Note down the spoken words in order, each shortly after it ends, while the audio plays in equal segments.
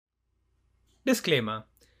Disclaimer: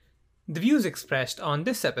 the views expressed on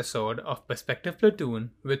this episode of Perspective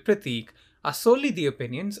Platoon with Prateek are solely the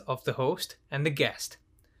opinions of the host and the guest.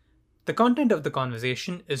 The content of the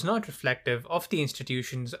conversation is not reflective of the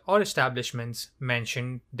institutions or establishments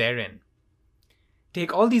mentioned therein.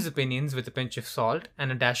 Take all these opinions with a pinch of salt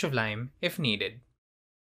and a dash of lime if needed.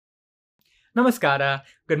 Namaskara,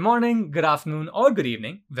 good morning, good afternoon, or good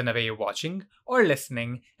evening, whenever you're watching or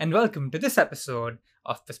listening, and welcome to this episode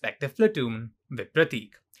of Perspective Platoon with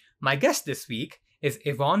Prateek. My guest this week is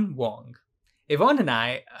Yvonne Wong. Yvonne and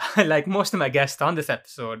I, like most of my guests on this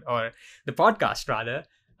episode, or the podcast rather,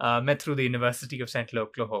 met through the University of Central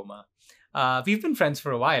Oklahoma. We've been friends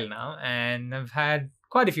for a while now, and I've had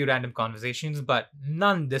quite a few random conversations, but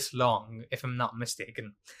none this long, if I'm not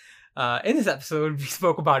mistaken. In this episode, we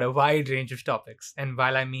spoke about a wide range of topics. And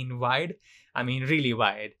while I mean wide, I mean really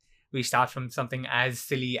wide. We start from something as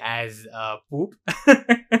silly as poop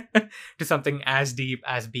to something as deep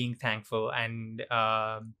as being thankful and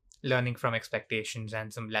learning from expectations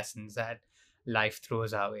and some lessons that life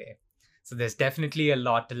throws our way. So there's definitely a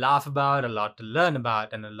lot to laugh about, a lot to learn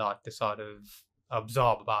about, and a lot to sort of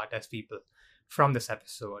absorb about as people from this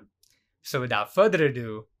episode. So without further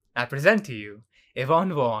ado, I present to you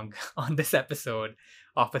Yvonne Wong on this episode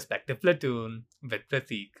of Perspective Platoon with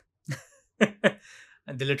Prateek.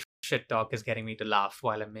 And the little shit talk is getting me to laugh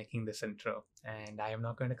while I'm making this intro, and I am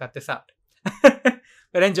not going to cut this out.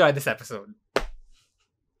 But enjoy this episode.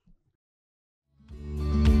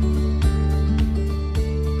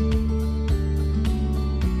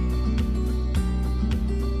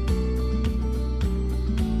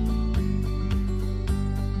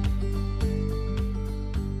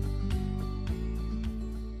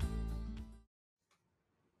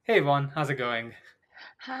 Hey Yvonne, how's it going?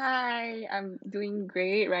 Hi, I'm doing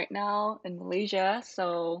great right now in Malaysia.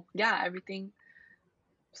 So yeah, everything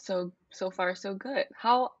so far so good.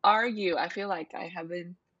 How are you? I feel like I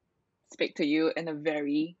haven't speak to you in a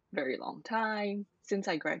very long time since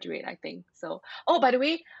I graduate, I think. So, oh, by the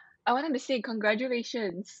way, I wanted to say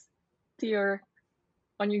congratulations to your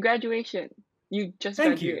on your graduation. You just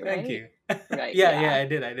Thank you, graduate, thank right? you. Right, Yeah, yeah. I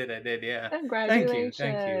did, yeah. Thank you,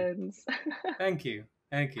 Congratulations. thank you,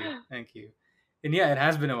 thank you. And yeah, it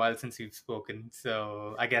has been a while since we've spoken,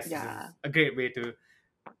 so I guess this Yeah, is a great way to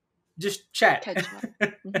just chat. catch up.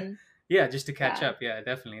 Mm-hmm. Yeah, just to catch Yeah. up. Yeah,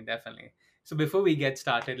 definitely, definitely. So before we get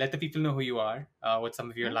started, let the people know who you are, what some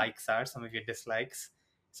of your Oh, likes are, some of your dislikes,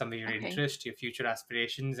 some of your okay. interests, your future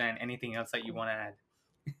aspirations, and anything else that you Cool. want to add.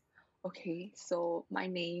 Okay, so my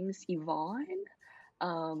name's Yvonne.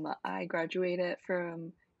 I graduated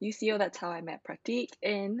from UCO. That's how I met Pratik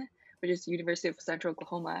in, which is University of Central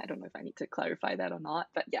Oklahoma. I don't know if I need to clarify that or not,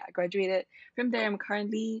 but yeah, I graduated from there. I'm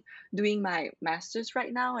currently doing my master's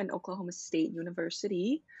right now in Oklahoma State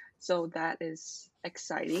University. So that is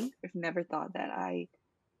exciting. I've never thought that I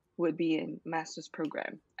would be in master's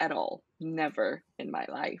program at all. Never in my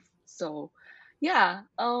life. So yeah,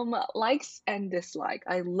 likes and dislike.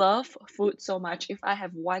 I love food so much. If I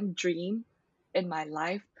have one dream in my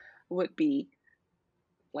life would be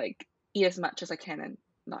like eat as much as I can and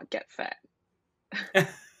not get fat.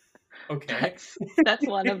 Okay. That's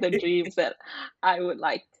one of the dreams that I would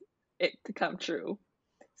like it to come true.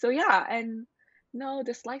 So yeah, and no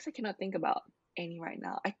dislikes I cannot think about any right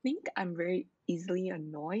now. I think I'm very easily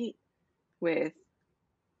annoyed with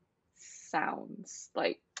sounds.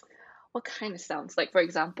 Like what kind of sounds? Like for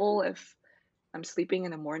example, if I'm sleeping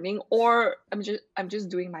in the morning or I'm just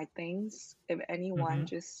doing my things, if anyone Hmm.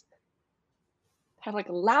 just have like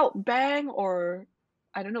a loud bang or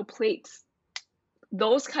I don't know, plates,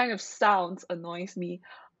 those kind of sounds annoys me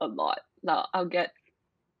a lot. Now I'll get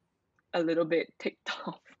a little bit ticked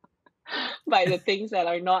off by the things that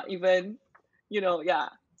are not even, yeah.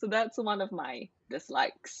 So that's one of my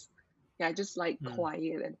dislikes. Yeah, I just like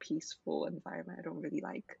quiet and peaceful environment. I don't really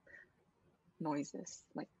like noises,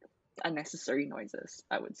 like unnecessary noises,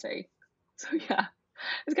 I would say. So yeah,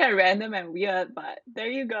 it's kind of random and weird, but there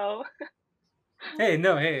you go. Hey,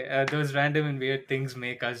 no, hey, those random and weird things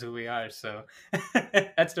make us who we are, so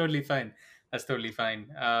that's totally fine. That's totally fine.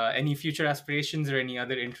 Any future aspirations or any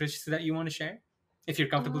other interests that you want to share, if you're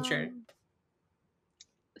comfortable sharing? Um,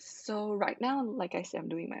 so right now, like I said, I'm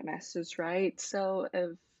doing my master's, right? So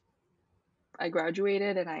if I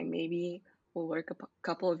graduated and I maybe will work a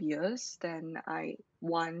couple of years, then I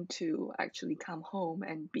want to actually come home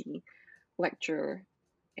and be lecturer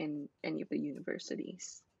in any of the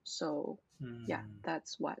universities. So yeah, Hmm.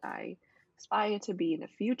 that's what I aspire to be in the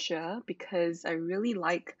future because I really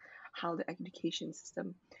like how the education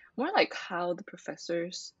system, more like how the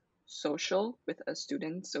professors social with us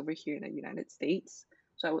students over here in the United States.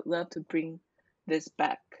 So I would love to bring this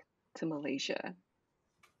back to Malaysia,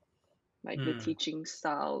 like the Hmm. teaching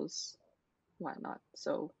styles, whatnot.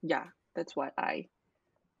 So yeah, that's what I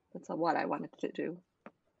wanted to do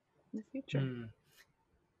in the future. Hmm.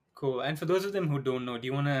 Cool. And for those of them who don't know, do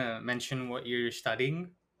you want to mention what you're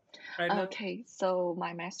studying right now? Okay, so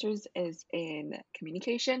my master's is in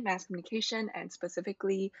communication, mass communication, and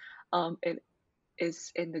specifically, it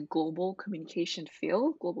is in the global communication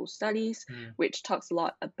field, global studies, Hmm. which talks a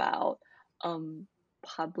lot about um,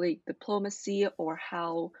 public diplomacy or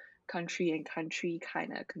how country and country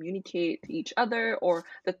kind of communicate to each other, or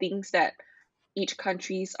the things that each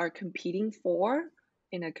countries are competing for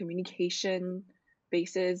in a communication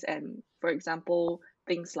basis. And for example,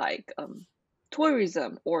 things like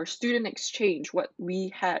tourism or student exchange, what we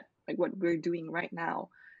had, like what we're doing right now,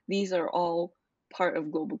 these are all part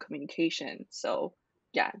of global communication. So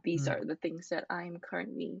yeah, these Hmm. are the things that I'm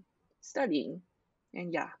currently studying.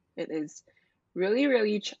 And yeah, it is really,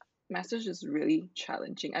 really, master's is really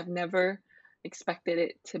challenging. I've never expected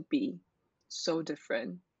it to be so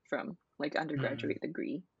different from like Hmm. undergraduate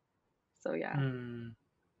degree. So yeah. Hmm.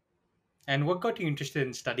 And what got you interested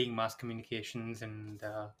in studying mass communications and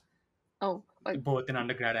Oh, like both in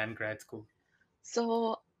undergrad and grad school?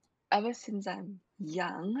 so ever since I'm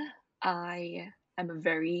young, I am a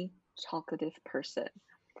very talkative person.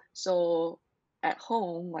 So at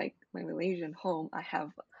home, like my Malaysian home, I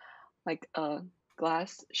have like a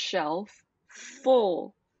glass shelf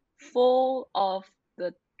full full of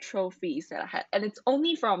the trophies that I had. And it's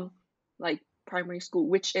only from like primary school,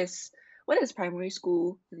 which is what is primary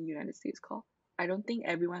school in the United States called? I don't think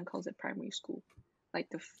everyone calls it primary school. Like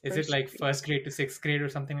the Is it first like grade. first grade to sixth grade or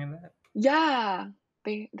something like that? Yeah,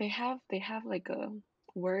 they have like a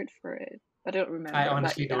word for it, but I don't I remember.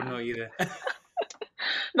 But honestly don't yeah, know either.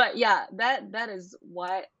 but yeah, that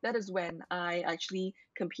is when I actually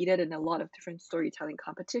competed in a lot of different storytelling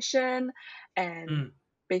competition, and Hmm.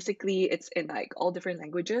 basically it's in like all different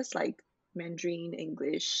languages like Mandarin,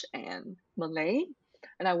 English, and Malay,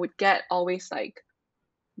 and I would get always like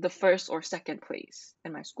the first or second place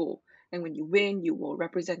in my school. And when you win, you will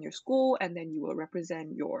represent your school, and then you will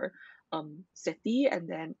represent your city, and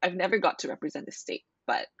then I've never got to represent the state,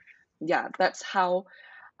 but yeah, that's how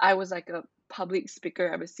I was like a public speaker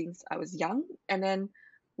ever since I was young. And then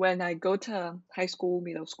when I go to high school,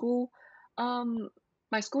 middle school, um,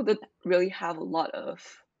 my school didn't really have a lot of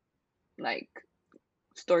like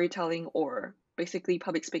storytelling or basically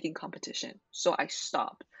public speaking competition. So I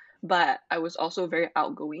stopped. But I was also very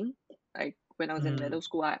outgoing. Like when I was in Hmm. middle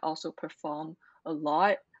school, I also performed a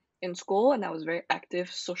lot in school and I was very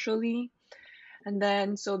active socially. And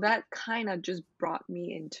then so that kind of just brought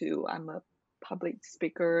me into I'm a public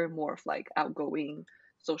speaker, more of like outgoing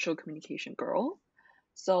social communication girl.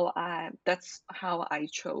 So that's how I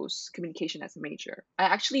chose communication as a major. I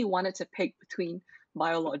actually wanted to pick between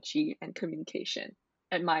biology and communication.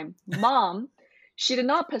 And my mom, she did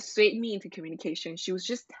not persuade me into communication. She was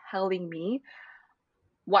just telling me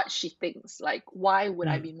what she thinks. Like, why would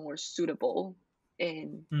I Hmm. be more suitable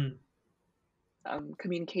in Hmm.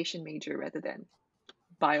 communication major rather than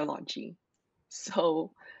biology?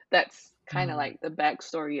 So that's kind of Hmm. like the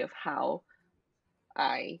backstory of how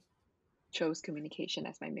I chose communication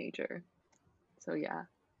as my major. So yeah.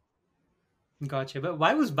 Gotcha. But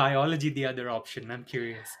why was biology the other option? I'm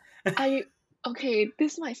curious. I okay,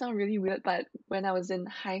 this might sound really weird, but when I was in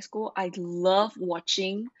high school, I love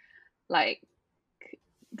watching like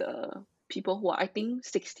the people who are I think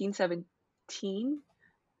 16, 17.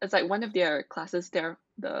 It's like one of their classes, they're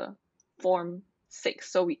the form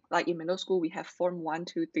six. So we like in middle school we have form one,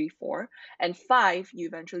 two, three, four, and five, you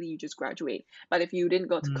just graduate. But if you didn't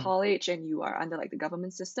go to Hmm. college and you are under like the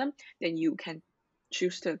government system, then you can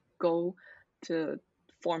choose to go to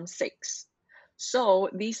form six. So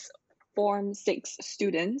these form six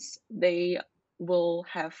students, they will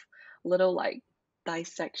have little like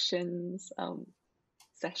dissections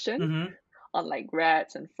session Hmm. on like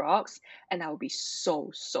rats and frogs, and I would be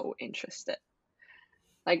so interested.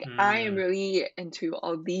 Like I am Hmm. really into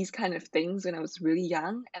all these kind of things when I was really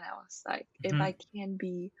young, and I was like, if Hmm. I can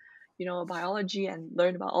be, biology and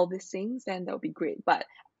learn about all these things, then that would be great. But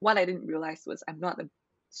what I didn't realize was I'm not a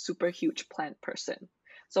super huge plant person.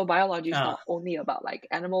 So biology is Ah, not only about like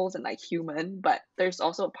animals and like human, but there's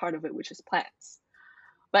also a part of it which is plants.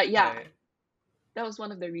 But yeah, right. that was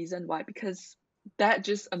one of the reason why, because that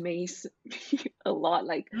just amazed me a lot.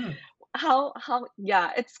 Like Hmm. how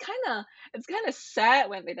yeah, it's kind of sad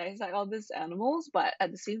when they dissect all these animals, but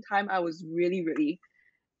at the same time I was really really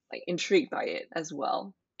like intrigued by it as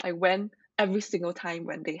well. Like when every single time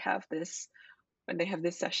when they have this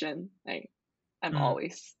session, like I'm Hmm.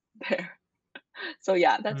 always there. So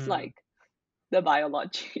yeah, that's Mm. like the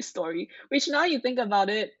biology story, which now you think about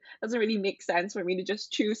it, doesn't really make sense for me to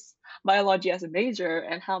just choose biology as a major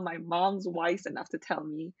and how my mom's wise enough to tell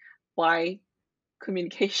me why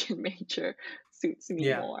communication major suits me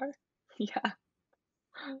Yeah. more. Yeah.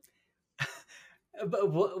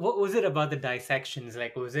 But what was it about the dissections?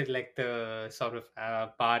 Like, was it like the sort of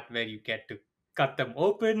part where you get to cut them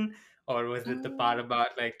open, or was it the part Um,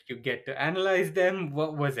 about like you get to analyze them?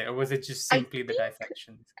 What was it? Or was it just I simply the think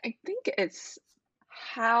dissections? I think it's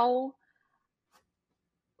how,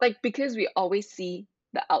 like, because we always see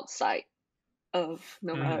the outside of,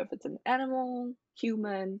 no matter Mm, if it's an animal,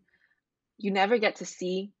 human, you never get to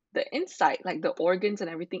see the inside, like the organs and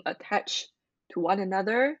everything attached to one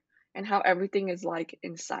another and how everything is like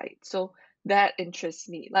inside. So that interests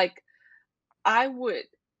me. Like I would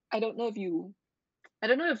I don't know if you I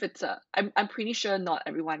don't know if it's a I'm pretty sure not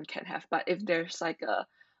everyone can have, but if there's like a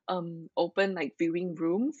open like viewing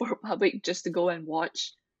room for public just to go and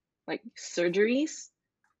watch like surgeries,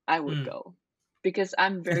 I would mm, go because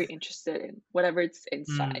I'm very interested in whatever it's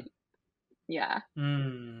mm, inside. Yeah.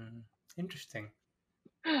 mm. Interesting.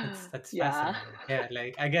 That's Yeah. fascinating. Yeah,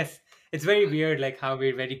 like I guess it's very weird, like how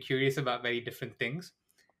we're very curious about very different things.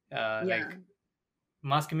 Yeah. Like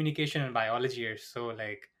mass communication and biology are so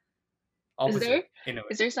like Is there opposite in a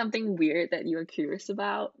way. is there something weird that you're curious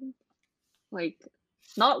about? Like,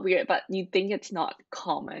 not weird, but you think it's not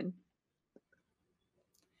common.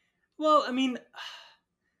 Well, I mean,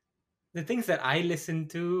 the things that I listen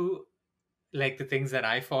to, like the things that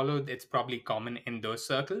I follow, it's probably common in those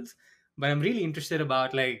circles. But I'm really interested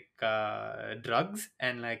about like drugs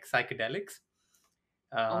and like psychedelics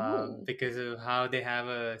Oh. because of how they have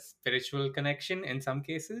a spiritual connection in some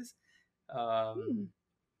cases. Hmm. Um,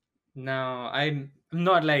 Now, I'm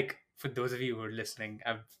not like, for those of you who are listening,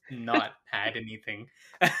 I've not had anything.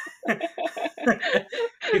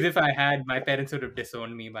 Because if I had, my parents would have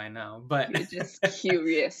disowned me by now. But You're just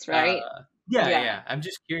curious, right? yeah, Yeah. yeah, I'm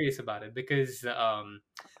just curious about it because,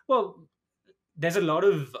 well, there's a lot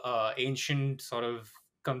of ancient sort of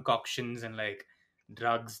concoctions and like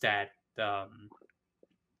drugs that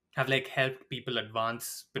have like helped people advance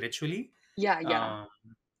spiritually. Yeah, yeah. Um,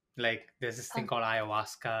 like there's this thing Um, called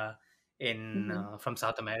ayahuasca in mhm. from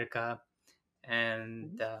South America, and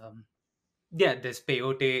Mhm. yeah, there's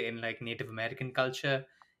peyote in like Native American culture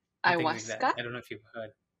and things like that. Ayahuasca? I don't know if you've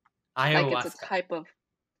heard Like ayahuasca.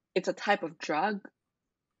 it's a type of drug?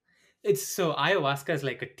 It's so ayahuasca is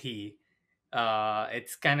like a tea.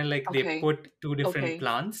 It's kind of like they Okay. put two different Okay.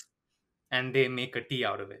 plants and they make a tea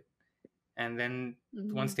out of it. And then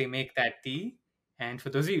once Mhm. they make that tea, and for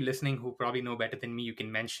those of you listening who probably know better than me, you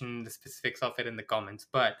can mention the specifics of it in the comments.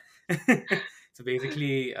 But so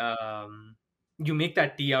basically, you make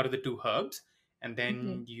that tea out of the two herbs, and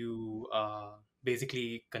Mhm. then you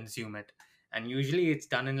basically consume it. And usually, it's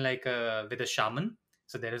done in like a with a shaman.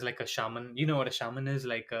 So there is like a shaman. You know what a shaman is?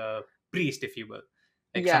 Like a priest, if you will,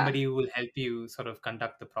 like Yeah. somebody who will help you sort of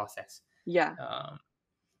conduct the process. Yeah. Um,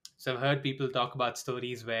 so I've heard people talk about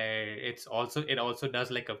stories where it also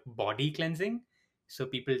does like a body cleansing. So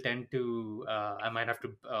people tend to I might have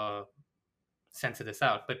to censor this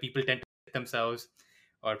out, but people tend to hit themselves,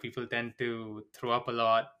 or people tend to throw up a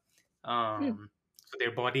lot. Hmm. So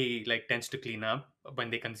their body like tends to clean up when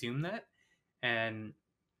they consume that, and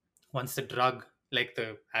once the drug, like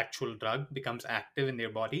the actual drug, becomes active in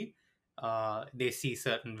their body, they see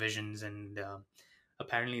certain visions, and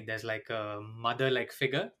apparently there's like a mother-like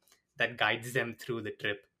figure that guides them through the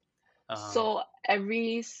trip. Um, So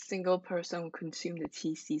every single person who consumes the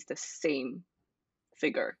tea sees the same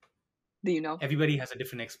figure. Do you know? Everybody has a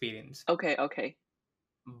different experience, Okay, okay.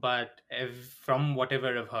 but from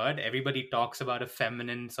whatever I've heard, everybody talks about a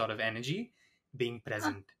feminine sort of energy being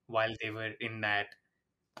Huh. present while they were in that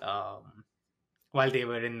um,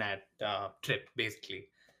 trip, basically.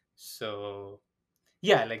 So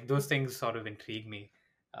yeah, like those things sort of intrigue me,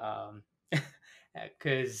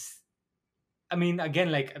 because I mean,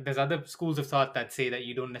 again, like there's other schools of thought that say that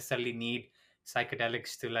you don't necessarily need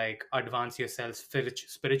psychedelics to like advance yourself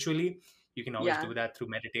spiritually. You can always Yeah, do that through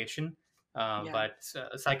meditation. yeah. But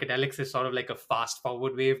psychedelics is sort of like a fast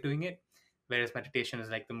forward way of doing it, whereas meditation is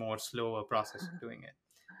like the more slower process of doing it.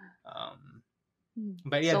 Um, Hmm.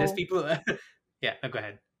 but yeah, there's So people. Yeah, no, go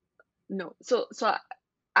ahead. no, so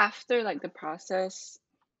after like the process,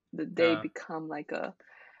 the day Uh, become like a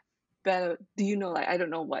better. Do you know, like, I don't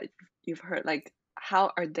know what you've heard, like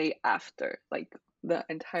how are they after like the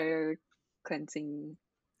entire cleansing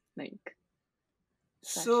like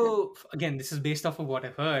session? So again, this is based off of what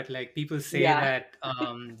I've heard. Like people say Yeah. that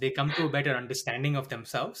they come to a better understanding of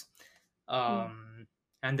themselves, Hmm.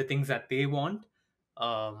 and the things that they want.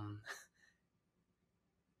 Um,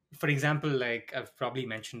 for example, like I've probably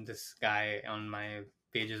mentioned this guy on my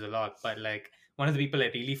pages a lot, but like one of the people I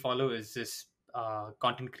really follow is this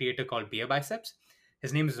content creator called Beer Biceps.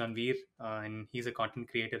 His name is Ranveer, and he's a content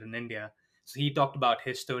creator in India. So he talked about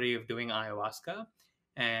his story of doing ayahuasca,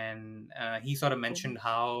 and he sort of Oh, mentioned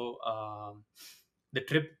how the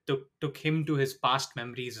trip took him to his past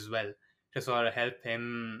memories as well to sort of help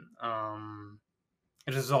him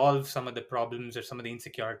resolve some of the problems or some of the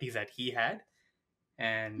insecurities that he had.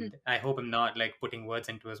 hmm, And I hope I'm not like putting words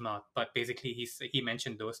into his mouth, but basically he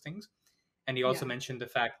mentioned those things, and he also yeah. mentioned the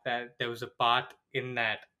fact that there was a part in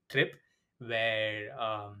that trip where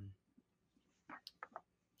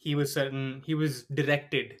he was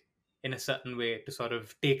directed in a certain way to sort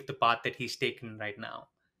of take the path that he's taken right now,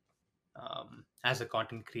 as a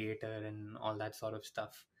content creator and all that sort of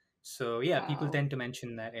stuff. So yeah, people Wow. tend to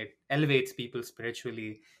mention that it elevates people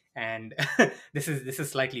spiritually, and this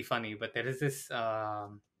is slightly funny, but there is this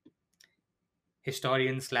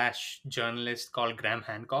historian slash journalist called Graham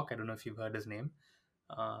Hancock. I don't know if you've heard his name.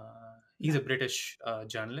 He's a No. British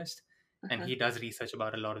journalist, and Uh-huh. he does research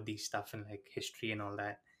about a lot of these stuff and like history and all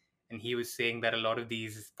that. And he was saying that a lot of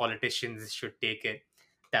these politicians should take it.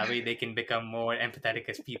 That way, they can become more empathetic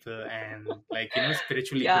as people and like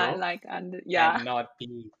spiritually Yeah, grow like and yeah, and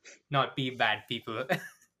not be bad people.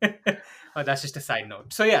 But that's just a side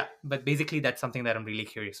note. So yeah, but basically that's something that I'm really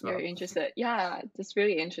curious you're about. interested. Yeah, it's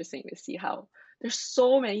really interesting to see how there's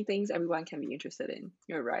so many things everyone can be interested in.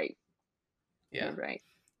 You're right. You're Yeah, right.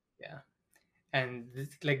 yeah. And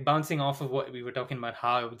like bouncing off of what we were talking about,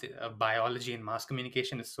 how biology and mass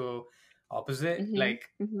communication is so opposite. Mm-hmm. Like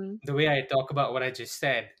Mm-hmm. the way I talk about what I just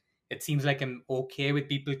said, it seems like I'm okay with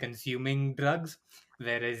people consuming drugs,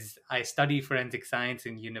 whereas I study forensic science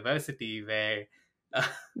in university, where uh,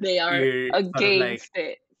 They are you're sort of like, against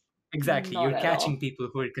it. exactly, Not you're at catching all. people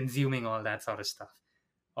who are consuming all that sort of stuff,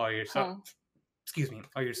 or you're sort, Huh. excuse me,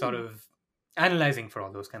 or you're sort Hmm. of analyzing for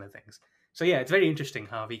all those kind of things. So yeah, it's very interesting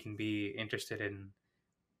how we can be interested in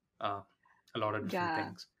uh, a lot of different Yeah.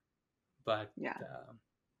 things. But Yeah.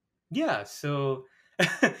 yeah, so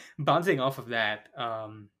bouncing off of that,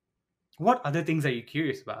 what other things are you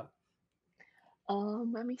curious about?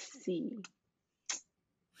 Let me see.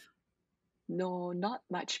 No, not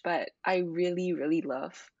much, but I really, really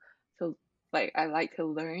love to like I like to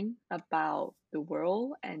learn about the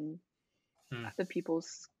world and Hmm. other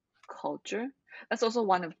people's culture. That's also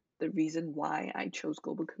one of the reason why I chose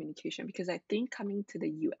global communication because I think coming to the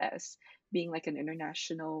US, being like an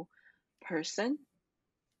international person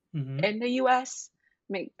Mm-hmm. in the US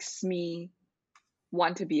makes me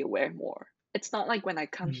want to be aware more. It's not like when I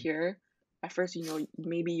come Mm. here, at first,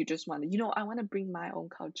 maybe you just want to, I want to bring my own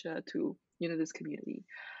culture to, this community.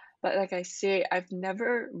 But like I say, I've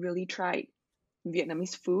never really tried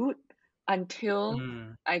Vietnamese food until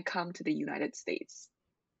Mm. I come to the United States.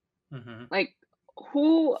 Mm-hmm. Like,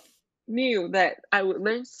 who knew that I would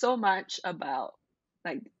learn so much about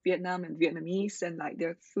like Vietnam and Vietnamese and like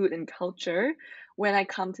their food and culture when I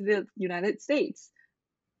come to the United States?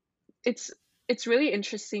 It's it's really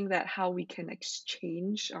interesting that how we can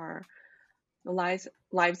exchange our lives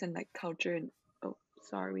and like culture and oh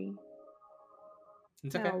sorry,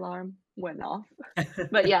 It's my okay. alarm went off.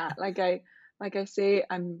 But yeah, like I say,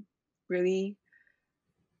 I'm really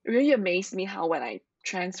really amazed me how when I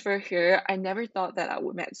transfer here, I never thought that I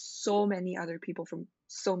would met so many other people from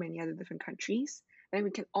so many other different countries, and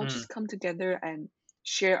we can all Mm. just come together and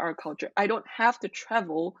share our culture. I don't have to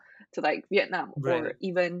travel to like Vietnam or Right.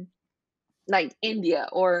 even like India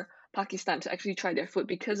or Pakistan to actually try their food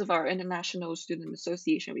because of our international student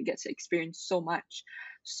association. We get to experience so much.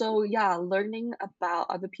 So yeah, learning about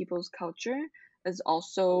other people's culture is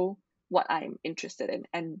also what I'm interested in,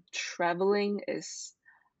 and traveling is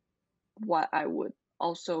what I would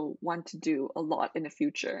also want to do a lot in the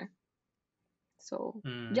future. So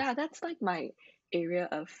Mm. yeah, that's like my area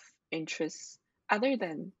of interest. Other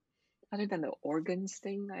than other than the organs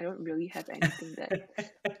thing, I don't really have anything that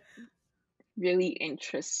really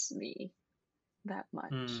interests me that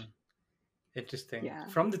much. Mm. Interesting. Yeah.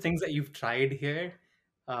 From the things that you've tried here,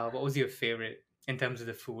 what was your favorite in terms of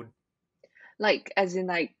the food, Like as in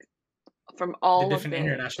like from the all of different the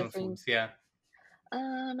international different foods? Yeah.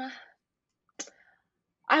 um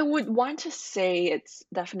I would want to say it's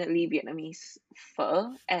definitely Vietnamese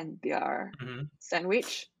pho and their Mm-hmm.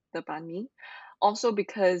 sandwich, the banh mi. Also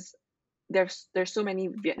because there's so many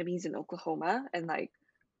Vietnamese in Oklahoma and like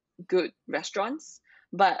good restaurants,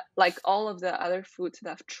 but like all of the other foods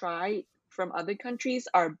that I've tried from other countries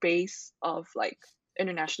are based of like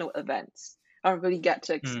international events. I don't really get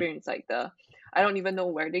to Mm. experience like I don't even know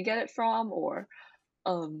where they get it from or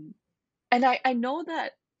Um, and I know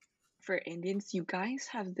that for Indians, you guys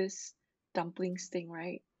have this dumplings thing,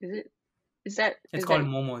 right? It's Is called that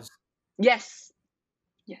momos. yes,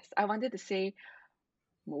 yes. I wanted to say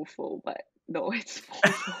mofo, but no, it's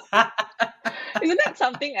mofo. Isn't that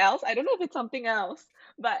something else? I don't know if it's something else.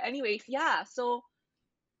 But anyways, yeah, so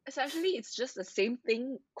essentially it's just the same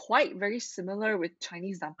thing, quite very similar with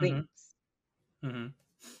Chinese Hmm. dumplings. Hmm.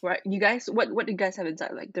 Right? You guys what do you guys have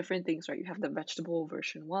inside? Like different things, right? You have the vegetable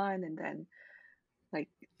version one and then like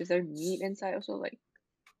is there meat inside also like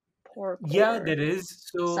pork Yeah, or there is.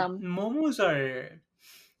 So some? momos are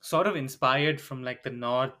sort of inspired from like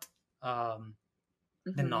um,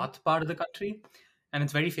 the Mhm. north part of the country, and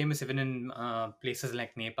it's very famous even in places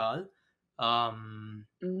like Nepal. Um,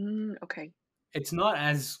 Okay. it's not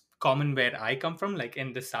as common where I come from, like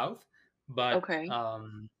in the south, but Okay.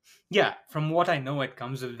 yeah, from what I know, it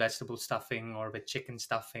comes with vegetable stuffing or with chicken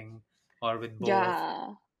stuffing or with both,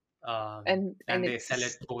 Yeah. And and they sell it's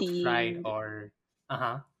it both fried steamed. or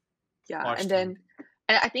uh-huh, Yeah. or And steamed. then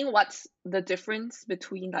and I think what's the difference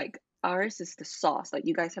between like ours is the sauce. Like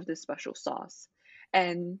you guys have this special sauce.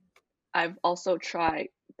 And I've also tried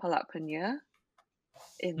palak paneer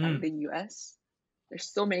in like Mm. the US. There's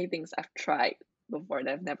so many things I've tried before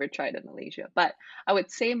that I've never tried in Malaysia. But I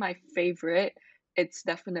would say my favorite, it's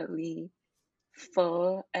definitely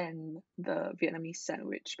pho and the Vietnamese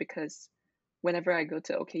sandwich because whenever I go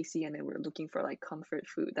to OKC and then we're looking for like comfort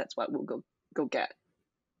food, that's what we'll go get.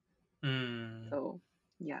 Mm. So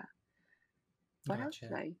yeah. What else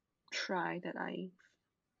did Gotcha. I try that I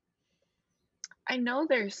know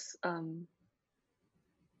there's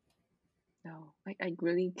no, I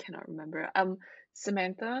really cannot remember.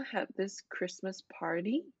 Samantha had this Christmas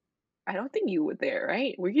party. I don't think you were there,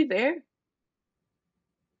 right? Were you there?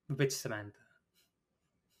 Which Samantha?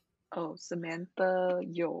 Oh, Samantha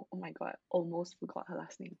Yo. Oh my God, almost forgot her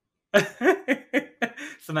last name.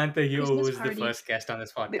 Samantha Yu, Christmas who's the party. first guest on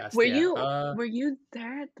this podcast. Were Yeah. you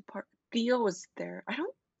there at the part? Theo was there. I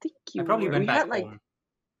don't think I you probably were. went We back had like home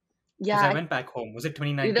because yeah, I went back home. Was it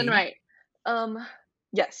you done 2019? right. Um,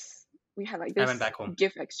 yes, we had like I went this back home.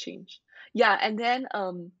 gift exchange. Yeah, and then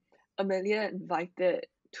Amelia invited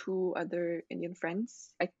two other Indian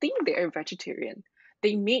friends. I think they are vegetarian.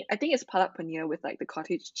 They made I think it's palak paneer with like the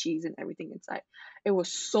cottage cheese and everything inside. It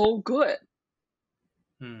was so good.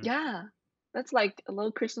 Hmm. Yeah. That's like a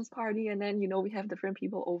little Christmas party and then we have different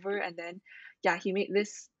people over and then yeah, he made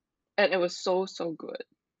this and it was so so good.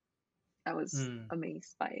 I was Hmm.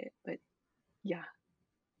 amazed by it. But yeah,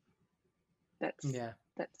 that's Yeah.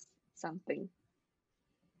 that's something.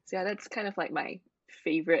 So yeah, that's kind of like my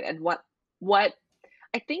favorite and what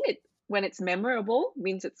I think it when it's memorable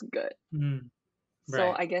means it's good. Hmm. So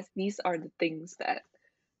Right. I guess these are the things that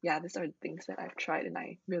yeah, these are the things that I've tried and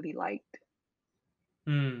I really liked.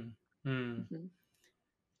 Hmm. Hmm. Hmm.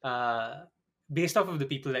 Uh, Based off of the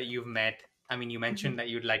people that you've met, I mean, you Hmm. mentioned that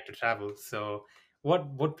you'd like to travel. So,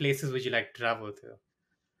 what places would you like to travel to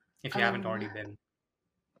if you haven't Um, already been?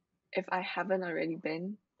 if I haven't already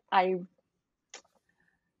been, I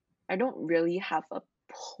I don't really have a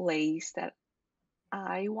place that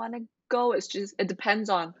I want to go. It's just it depends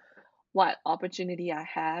on what opportunity I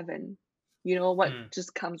have and what Hmm.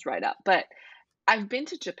 just comes right up. But I've been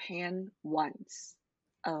to Japan once,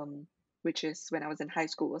 um, which is when I was in high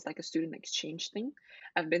school. It was like a student exchange thing.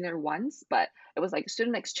 I've been there once, but it was like a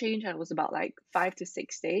student exchange and it was about like 5 to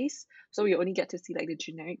 6 days. So we only get to see like the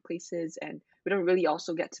generic places and we don't really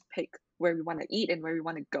also get to pick where we want to eat and where we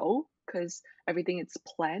want to go because everything is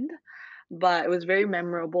planned. But it was very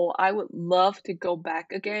memorable. I would love to go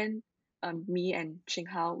back again. Me and Xing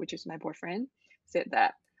Hao, which is my boyfriend, said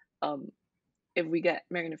that um, if we get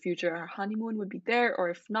married in the future, our honeymoon would be there, or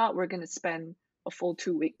if not, we're gonna spend a full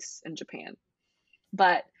 2 weeks in Japan.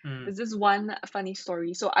 But Hmm. there's this one funny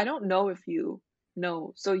story. So I don't know if you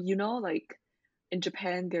know. So like in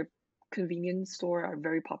Japan, their convenience store are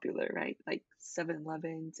very popular, right? Like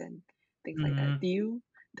 7-Elevens and things like that. Hmm.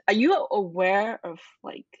 Are you aware of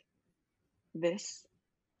like this?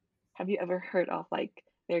 Have you ever heard of like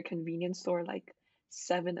their convenience store like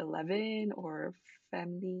 7-Eleven or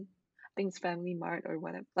Family? I think it's Family Mart or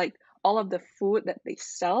whatever. Like all of the food that they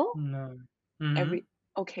sell, No. Hmm. every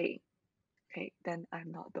okay, okay, then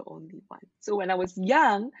I'm not the only one. So when I was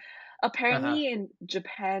young, Uh-huh. apparently in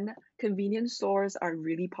Japan, convenience stores are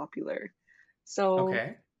really popular. So,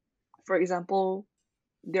 Okay. for example,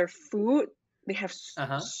 their food, they have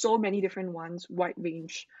Uh-huh. so many different ones, wide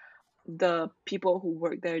range. The people who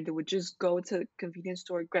work there, they would just go to the convenience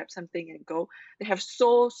store, grab something and go. They have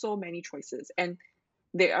so many choices and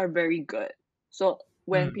they are very good. So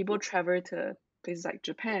when Hmm. people travel to places like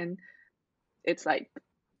Japan, it's like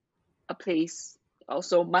a place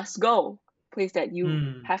also must go, place that you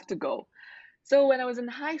Hmm. have to go. So when I was in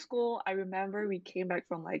high school, I remember we came back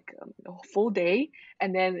from like a full day,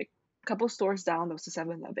 and then a couple stores down there was a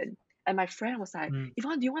 7-Eleven. And my friend was like, Hmm.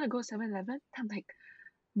 Yvonne, do you want to go 7-Eleven? I'm like,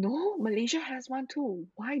 no, Malaysia has one too.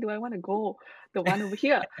 Why do I want to go the one over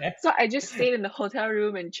here? So I just stayed in the hotel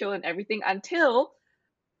room and chill and everything until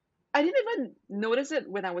I didn't even notice it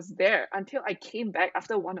when I was there until I came back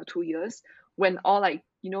after 1 or 2 years when all like,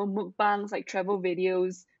 mukbangs, like travel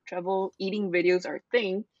videos, travel eating videos are a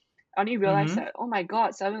thing. I only realized Hmm. that, oh my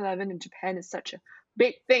God, 7-Eleven in Japan is such a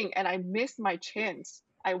big thing. And I missed my chance.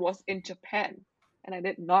 I was in Japan and I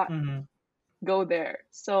did not Hmm. go there.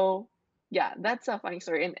 So yeah, that's a funny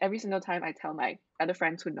story. And every single time I tell my other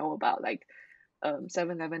friends who know about like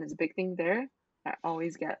 7-Eleven is a big thing there, I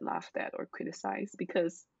always get laughed at or criticized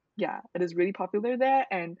because yeah, it is really popular there.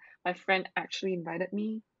 And my friend actually invited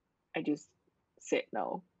me. I just said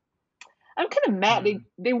no. I'm kind of mad. Hmm.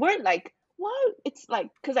 They weren't like, what? It's like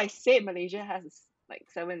because I said Malaysia has like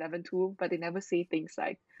 7-Eleven too, but they never say things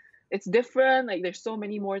like it's different. Like there's so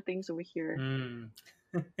many more things over here. Hmm.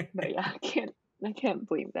 But yeah, I can't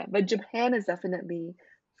blame them. But Japan is definitely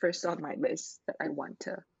first on my list that I want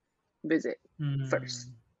to visit first.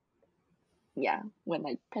 Hmm. Yeah, when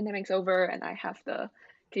like pandemic's over and I have the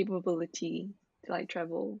capability to like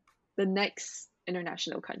travel the next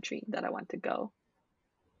international country that I want to go.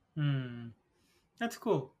 Hmm. That's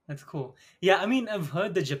cool. That's cool. Yeah, I mean, I've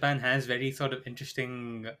heard that Japan has very sort of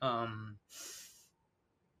interesting. I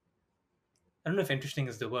don't know if interesting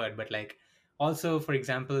is the word, but like, also, for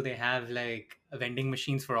example, they have like vending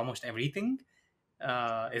machines for almost everything.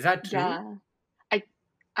 Is that true? Yeah, I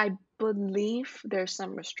I believe there's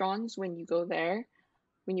some restaurants when you go there,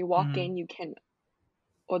 when you walk Hmm. in, you can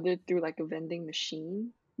order through like a vending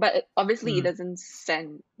machine. But obviously it Hmm. doesn't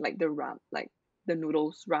send like the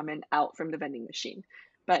noodles ramen out from the vending machine.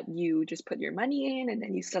 But you just put your money in and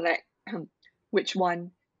then you select which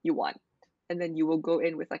one you want. And then you will go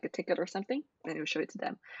in with like a ticket or something and it will show it to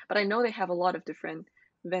them. But I know they have a lot of different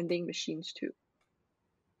vending machines too.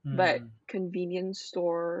 But Hmm. convenience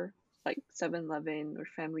store like 7-Eleven or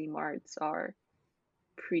Family Marts are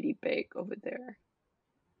pretty big over there.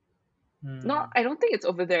 Not, Hmm. I don't think it's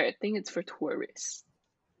over there. I think it's for tourists.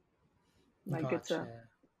 Like it's a Gotcha.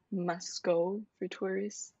 must go for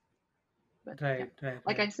tourists. But yeah, Right. Right.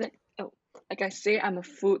 like I Right. said, oh, like I say, I'm a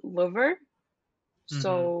food lover, Mm-hmm.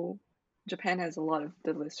 so Japan has a lot of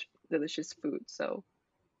delicious food. So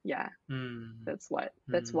yeah, Hmm. that's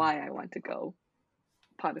Hmm. why I want to go.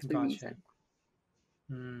 Part of the Gotcha. reason.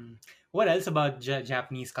 Hmm. What else about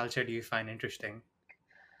Japanese culture do you find interesting,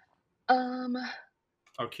 Um,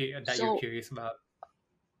 or that you're so curious about?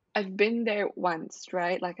 I've been there once,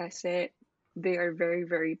 right? Like I said, they are very,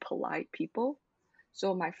 very polite people.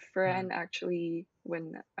 So my Hmm. friend actually,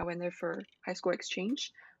 when I went there for high school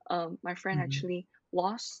exchange, my friend Mm-hmm. actually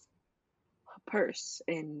lost her purse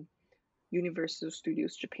in Universal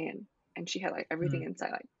Studios Japan, and she had like everything Hmm.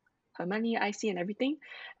 inside, like her money, IC, and everything.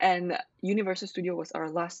 And Universal Studio was our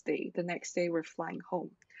last day. The next day, we're flying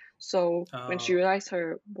home. So when she Oh. realized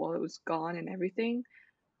her wallet was gone and everything,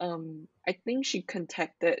 I think she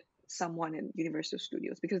contacted someone in Universal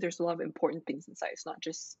Studios because there's a lot of important things inside. It's not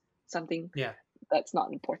just something Yeah. that's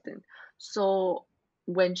not important. So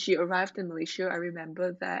when she arrived in Malaysia, I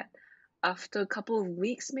remember that after a couple of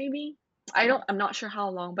weeks, maybe I'm not sure how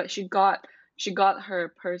long, but she got her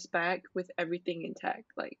purse back with everything intact,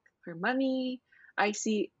 like her money. I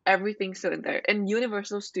see everything still in there. And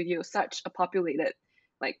Universal Studios, such a populated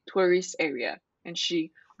like tourist area, and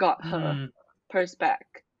she got her Hmm. purse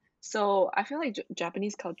back. So I feel like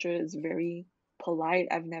Japanese culture is very polite.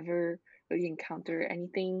 I've never really encountered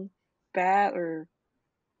anything bad or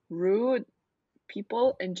rude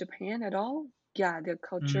people in Japan at all. Yeah, their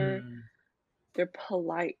culture, Hmm. their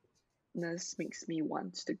politeness makes me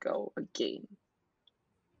want to go again.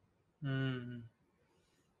 Hmm.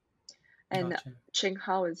 And Gotcha. Cheng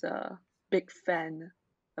Hao is a big fan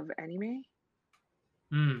of anime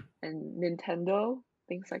Hmm. and Nintendo,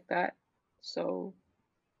 things like that. So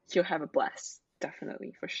he'll have a blast,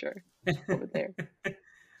 definitely, for sure, over there.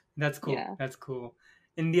 That's cool. Yeah. That's cool.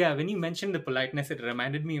 And yeah, when you mentioned the politeness, it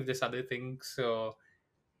reminded me of this other thing. So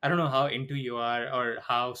I don't know how into you are or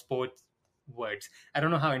how sports words. I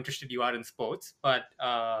don't know how interested you are in sports, but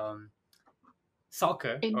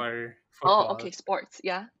soccer In or Oh, football. okay, sports.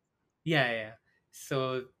 Yeah. Yeah, yeah. Yeah.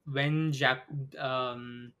 So when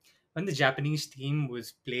the Japanese team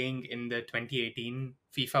was playing in the 2018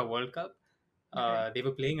 FIFA World Cup, Okay. they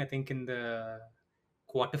were playing I think in the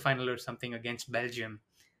quarterfinal or something against Belgium,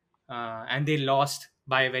 and they lost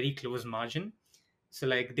by a very close margin. So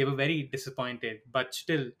like they were very disappointed, but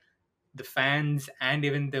still the fans and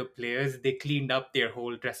even the players, they cleaned up their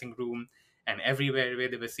whole dressing room, and everywhere where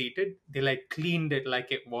they were seated, they like cleaned it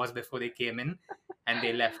like it was before they came in, and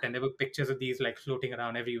they left. And there were pictures of these like floating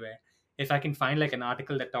around everywhere. If I can find like an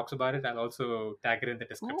article that talks about it, I'll also tag it in the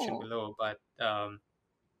description Oh, below. But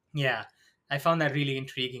yeah, I found that really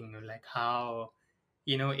intriguing, like how,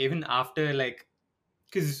 even after like,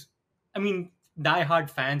 because I mean,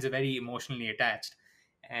 die-hard fans are very emotionally attached,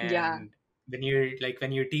 yeah. and when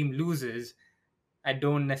your team loses, I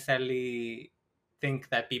don't necessarily think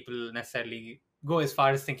that people necessarily go as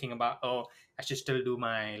far as thinking about, oh, I should still do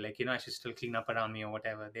my, like, I should still clean up around me or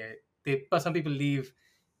whatever. But some people leave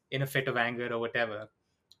in a fit of anger or whatever.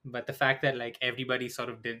 But the fact that like everybody sort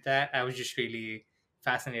of did that, I was just really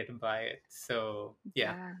fascinated by it. So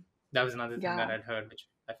yeah, Yeah. that was another thing that Yeah. I'd heard, which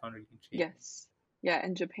I found really intriguing. Yes. Yeah,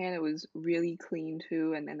 in Japan it was really clean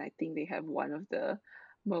too, and then I think they have one of the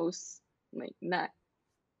most like not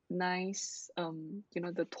nice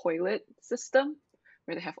the toilet system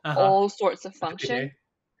where they have Uh huh. all sorts of That's good to function. hear.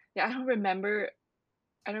 Yeah, I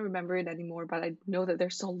don't remember it anymore, but I know that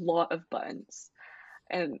there's a lot of buttons.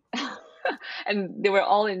 And and they were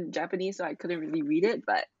all in Japanese, so I couldn't really read it,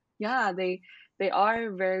 but yeah, they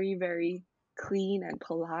are very, very clean and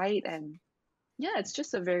polite, and yeah, it's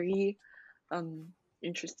just a very um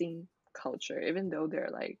interesting culture, even though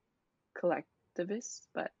they're like collectivists,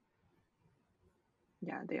 but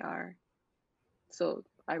yeah, they are. So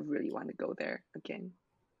I really want to go there again.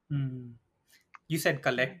 Hmm. You said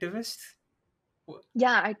Yeah. collectivist. Wh-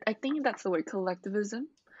 Yeah, I think that's the word collectivism.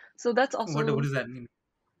 So that's What also does that mean?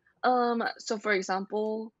 so for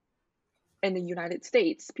example, in the United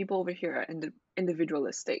States, people over here are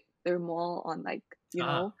individualistic. They're more on like,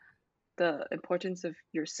 Ah, the importance of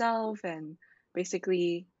yourself and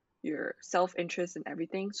basically your self-interest and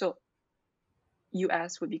everything. So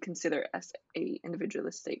US would be considered as a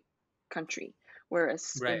individualistic country,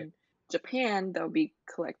 whereas right. in Japan that would be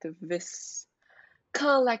collectivism,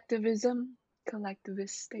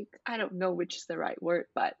 collectivistic. I don't know which is the right word,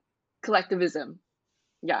 but collectivism.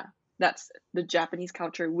 Yeah, that's the Japanese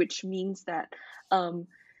culture, which means that um,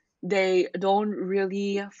 they don't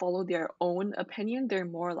really follow their own opinion. They're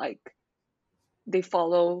more like they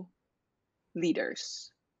follow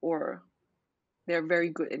leaders, or they're very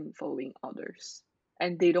good in following others,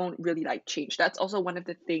 and they don't really like change. That's also one of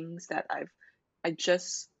the things that I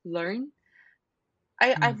just learned.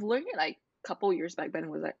 Hmm. I've learned it like a couple years back when I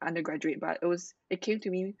was like undergraduate, but it came to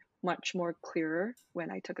me much more clearer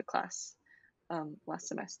when I took a class last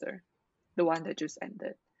semester, the one that just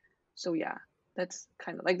ended. So yeah, that's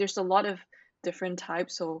kind of like there's a lot of different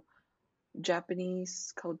types. So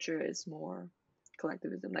Japanese culture is more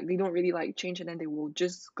collectivism. Like they don't really like change, and then they will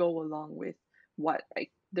just go along with what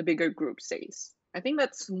like the bigger group says. I think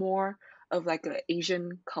that's more of like a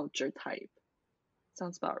Asian culture type.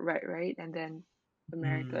 Sounds about right, right? And then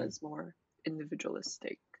America Hmm. is more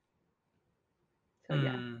individualistic. So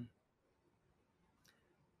yeah. Hmm.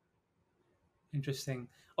 Interesting.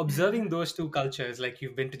 Observing those two cultures, like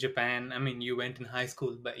you've been to Japan, I mean, you went in high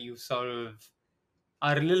school, but you sort of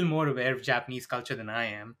are a little more aware of Japanese culture than I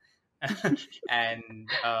am,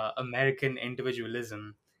 and American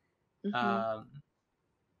individualism. hmm Um,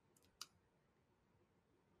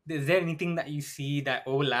 is there anything that you see that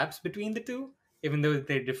overlaps between the two, even though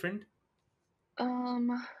they're different?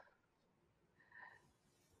 Um,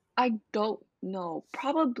 I don't know.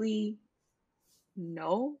 Probably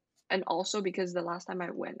no. And also because the last time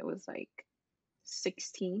I went, it was like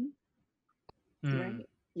 16, Hmm. right?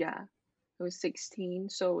 Yeah, I was 16,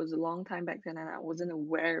 so it was a long time back then, and I wasn't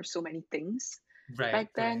aware of so many things Right,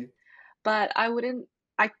 back then. right. But I wouldn't,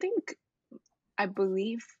 I think, I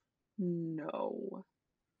believe no.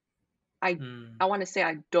 I Hmm. I want to say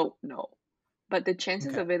I don't know, but the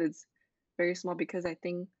chances Okay. of it is very small because I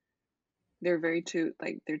think they're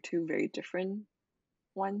two very different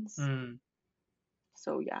ones. Hmm.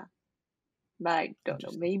 So yeah, but I don't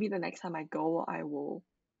know. Interesting. Maybe the next time I go, I will,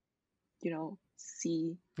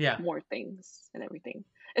 see Yeah. more things and everything.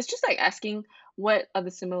 It's just like asking what are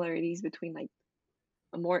the similarities between like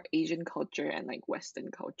a more Asian culture and like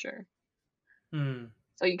Western culture. Hmm.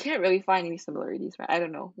 So you can't really find any similarities, right? I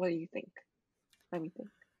don't know. What do you think? Let me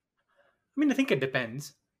think. I mean, I think it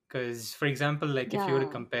depends. Because, for example, like if you were to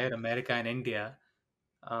Yeah. compare America and India,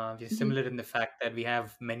 we're hmm similar in the fact that we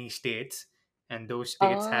have many states, and those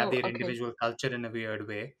states have Oh, their okay. individual culture in a weird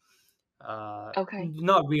way. Okay.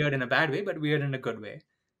 Not weird in a bad way, but weird in a good way.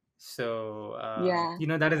 So, Yeah.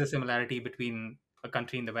 that is a similarity between a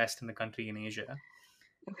country in the West and a country in Asia.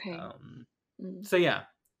 Okay. Um, Mm. so, yeah,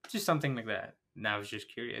 just something like that. Now I was just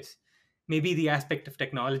curious. Maybe the aspect of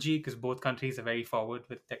technology, because both countries are very forward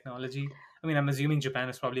with technology. I mean, I'm assuming Japan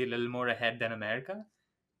is probably a little more ahead than America,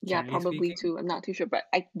 Yeah, generally probably speaking. too. I'm not too sure, but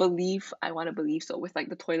I want to believe so with like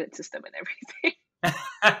the toilet system and everything.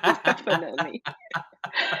 Definitely.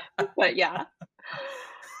 But yeah.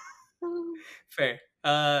 Um, Fair.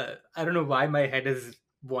 I don't know why my head is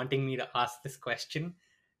wanting me to ask this question.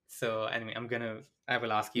 So anyway, I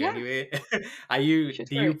will ask you yeah, anyway. shoot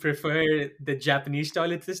Do for you it. prefer the Japanese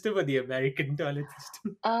toilet system or the American toilet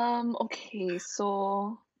system? Okay,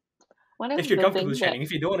 so one of If you're the comfortable things that sharing.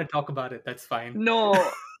 If you don't want to talk about it, that's fine.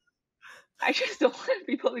 no, I just don't want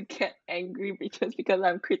people to get angry because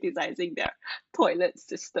I'm criticizing their toilet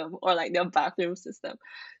system or like their bathroom system.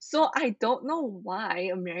 So I don't know why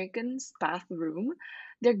Americans' bathroom,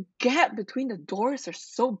 their gap between the doors are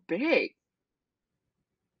so big.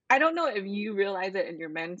 I don't know if you realize it in your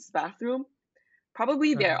men's bathroom.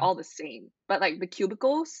 Probably they're Uh-huh. all the same, but like the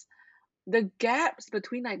cubicles, the gaps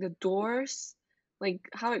between like the doors, like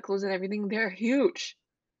how it closes and everything, they're huge.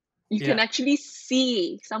 You can Yeah. actually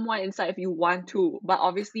see someone inside if you want to, but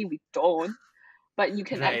obviously we don't. But you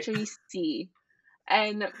can Right. actually see.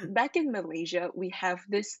 And back in Malaysia, we have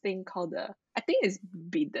this thing called I think it's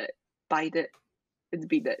bidet. Bidet. It's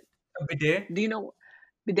bidet. A bidet? Do you know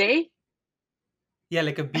bidet? Yeah,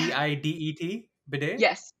 like a BIDET bidet?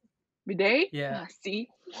 Yes. Bidet? Yeah. See?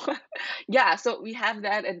 Yeah, so we have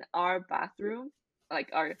that in our bathroom, like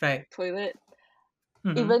our Right. toilet,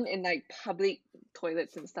 Mm-hmm. even in like public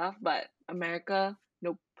toilets and stuff, but America,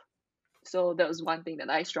 nope. So that was one thing that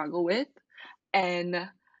I struggle with. And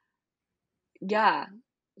yeah,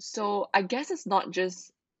 so I guess it's not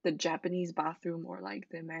just the Japanese bathroom or like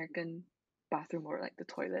the American bathroom or like the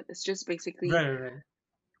toilet. It's just basically Right, right, right.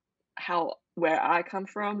 how where I come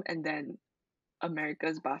from and then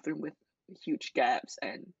America's bathroom with huge gaps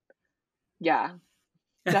and yeah,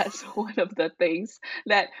 that's one of the things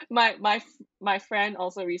that my friend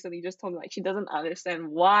also recently just told me like she doesn't understand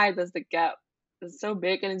why does the gap is so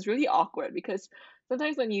big and it's really awkward because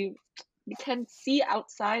sometimes when you can see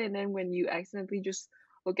outside and then when you accidentally just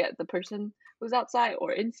look at the person who's outside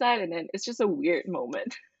or inside and then it's just a weird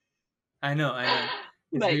moment. I know, I know.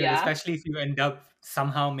 It's But weird, yeah. especially if you end up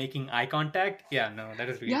somehow making eye contact. Yeah, no, that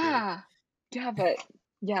is really weird. Yeah. Yeah, but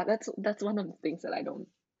yeah, that's one of the things that I don't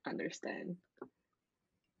understand.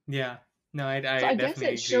 Yeah. No, So I I guess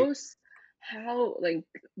definitely it agree. shows how like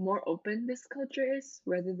more open this culture is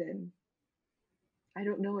rather than I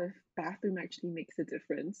don't know if bathroom actually makes a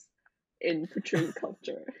difference in portraying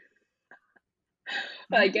culture.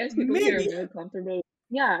 But I guess people here are Maybe. more comfortable.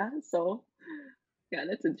 Yeah, so yeah,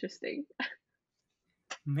 that's interesting.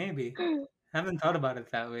 Maybe. Haven't thought about it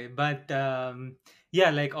that way. But yeah,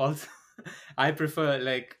 like also I prefer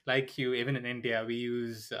like you, even in India, we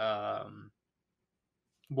use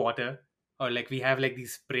water, or like we have like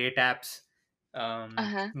these spray taps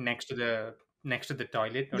Uh-huh. next to the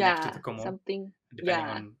toilet or next to the Yeah, commode, something. depending Yeah,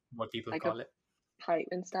 on what people like a call it. pipe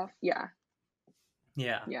and stuff. Yeah,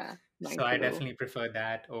 Yeah. yeah, mine So I too. definitely prefer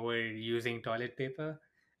that over using toilet paper.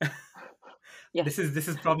 Yes. This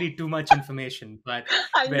is probably too much information, but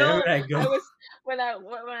I wherever know. I go, I was when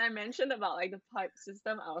I mentioned about like the pipe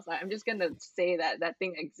system, I was like, I'm just gonna say that that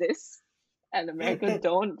thing exists, and America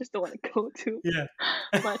don't just don't want to go too yeah.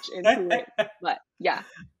 much into it. But yeah,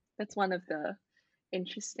 that's one of the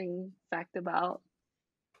interesting fact about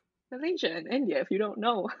Malaysia and India. If you don't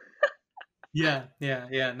know, Yeah, yeah,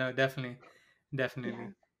 yeah. No, definitely, yeah.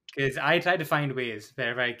 definitely. Because I try to find ways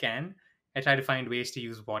wherever I can. I try to find ways to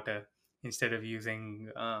use water instead of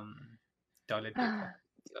using toilet paper.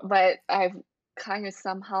 So But I've kind of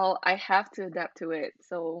somehow I have to adapt to it.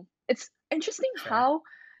 So it's interesting fair. how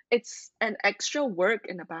it's an extra work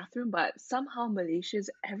in the bathroom, but somehow Malaysia's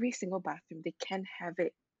every single bathroom they can have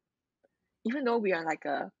it. Even though we are like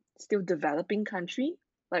a still developing country,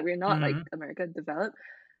 like we're not like Hmm. America developed,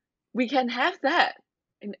 we can have that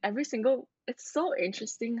in every single it's so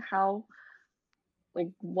interesting how like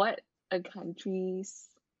what a country's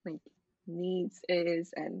like needs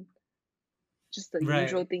is and just the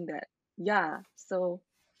usual Right. thing that yeah so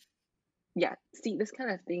yeah see this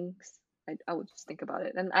kind of things I would just think about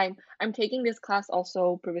it and I'm taking this class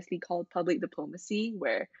also previously called public diplomacy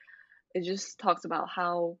where it just talks about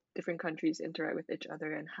how different countries interact with each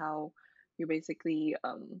other and how you basically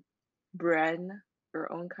brand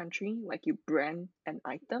your own country like you brand an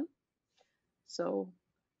item so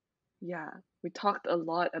yeah we talked a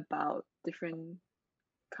lot about different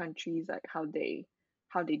countries like how they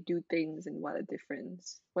do things and what are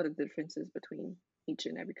the differences between each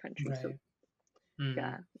and every country so Right. Hmm.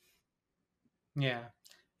 yeah Yeah.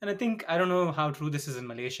 And I think, I don't know how true this is in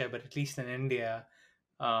Malaysia, but at least in India,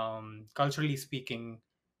 culturally speaking,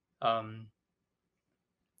 um,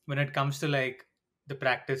 when it comes to like the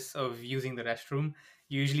practice of using the restroom,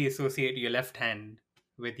 you usually associate your left hand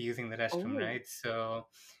with using the restroom, Oh, right? So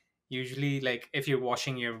usually, like if you're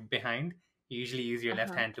washing your behind, you usually use your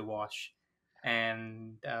left uh-huh. hand to wash,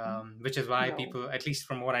 and Mm, which is why no. people, at least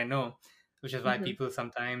from what I know, which is why Mm-hmm. people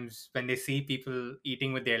sometimes when they see people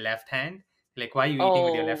eating with their left hand, like, why are you eating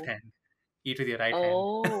with your left Oh, hand? Eat with your right hand.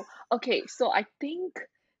 oh. Okay, so I think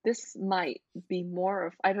this might be more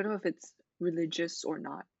of, I don't know if it's religious or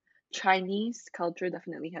not. Chinese culture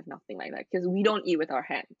definitely have nothing like that because we don't eat with our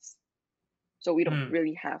hands. So we don't Hmm.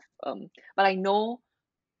 really have but I know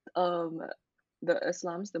um the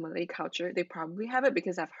Islams, the Malay culture, they probably have it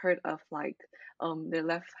because I've heard of like their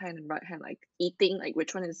left hand and right hand like eating, like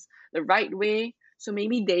which one is the right way. So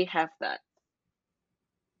maybe they have that.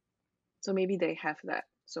 So maybe they have that.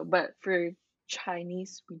 So but for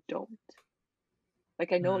Chinese we don't.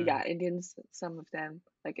 Like I know, Hmm. yeah, Indians, some of them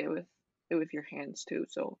like it with your hands too.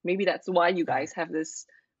 So maybe that's why you Yeah. guys have this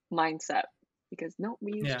mindset because no,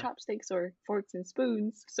 we use Yeah. chopsticks or forks and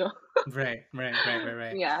spoons. So Right.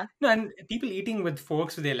 yeah, No, and people eating with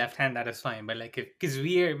forks with their left hand, that is fine. But like, if because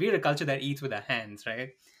we're a culture that eats with our hands,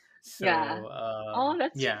 right? yeah. So Oh,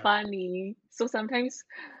 that's yeah. funny. So sometimes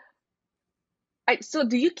so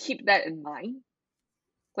do you keep that in mind?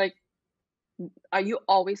 Like, are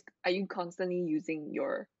you constantly using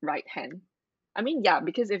your right hand? I mean, yeah,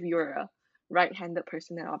 because if you're a right-handed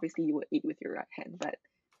person, then obviously you would eat with your right hand. But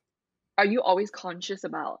are you always conscious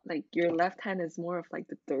about like your left hand is more of like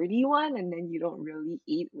the dirty one, and then you don't really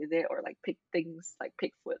eat with it or like pick things like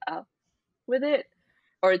pick food up with it,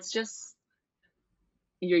 or it's just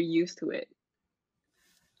you're used to it?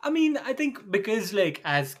 I mean, I think because like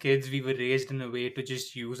as kids we were raised in a way to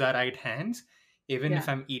just use our right hands. Even if Yeah.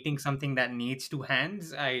 I'm eating something that needs two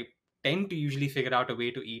hands, I tend to usually figure out a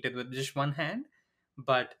way to eat it with just one hand.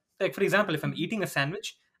 But like for example, if I'm Mhm. eating a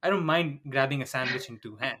sandwich, I don't mind grabbing a sandwich in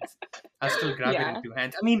two hands. I'll still grab it in Yeah. two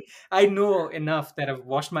hands. I mean, I know enough that I've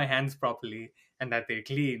washed my hands properly and that they're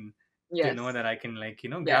clean to know Yes. that I can, like,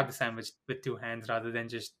 Yeah. grab a sandwich with two hands rather than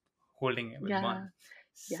just holding it with Yeah. one.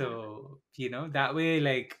 Yeah. So, that way,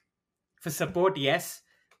 like, for support, yes,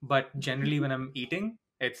 but generally when I'm eating,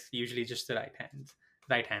 it's usually just the right hand.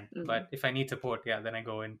 Mm. But if I need support, yeah, then I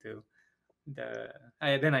go into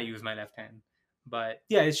then I use my left hand. But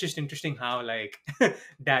yeah, it's just interesting how like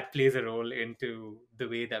that plays a role into the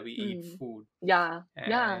way that we eat Mm. food. Yeah.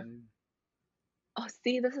 Yeah. And Oh,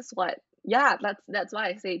 see, this is what, yeah, that's why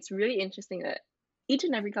I say it's really interesting that each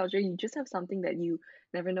and every culture, you just have something that you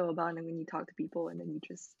never know about, and when you talk to people, and then you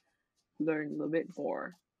just learn a little bit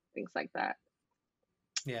more, things like that.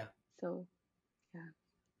 yeah, So, yeah.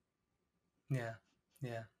 yeah,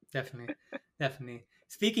 yeah, definitely, definitely.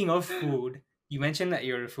 Speaking of food, you mentioned that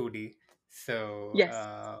you're a foodie. So, Yes,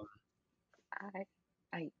 I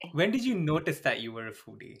I when am. did you notice that you were a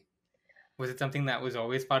foodie? Was it something that was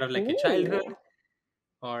always part of like your childhood, Ooh,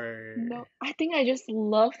 or no, I think I just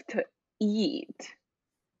love to eat.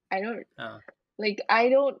 I don't uh, I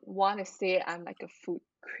don't want to say I'm like a food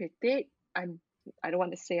critic. I don't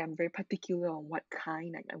want to say I'm very particular on what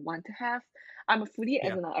kind I want to have. I'm a foodie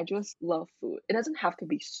as yeah, in I just love food. It doesn't have to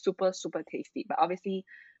be super super tasty, but obviously,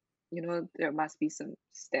 there must be some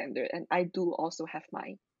standard. And I do also have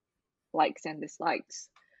my likes and dislikes.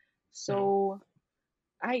 mhm. So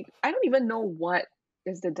I don't even know what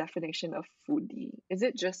is the definition of foodie. Is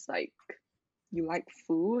it just like you like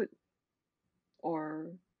food,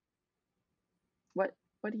 or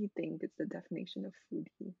what do you think is the definition of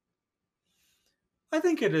foodie? I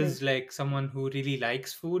think it Like, is like someone who really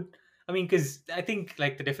likes food. I mean, because I think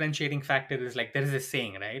like the differentiating factor is like there is a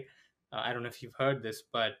saying, right? I don't know if you've heard this,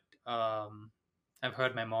 but um, I've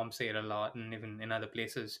heard my mom say it a lot, and even in other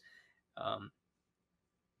places. Um,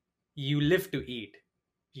 you live to eat.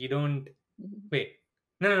 You don't mhm. wait.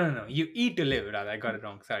 No. You eat to live. Rather, I got it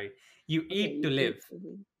wrong. Sorry. You Okay, eat to you eat live.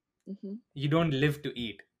 food. Mm-hmm. You don't live to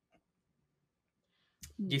eat.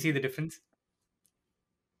 Do you see Hmm. the difference?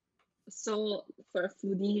 So for a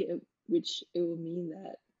foodie, which it will mean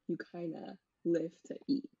that you kind of live to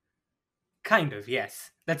eat. Kind of,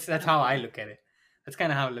 yes. That's how I Okay. look at it. That's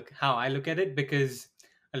kind of how I look at it, because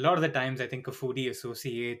a lot of the times I think a foodie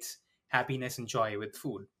associates happiness and joy with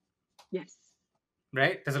food, Yes.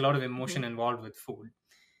 right? There's a lot of Mm-hmm. emotion involved with food.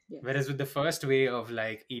 Yes. Whereas with the first way of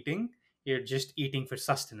like eating, you're just eating for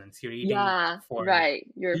sustenance. You're eating Yeah, for right.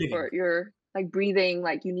 living. You're like breathing,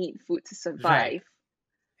 like you need food to Right. survive.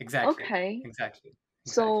 Exactly. Okay. Exactly.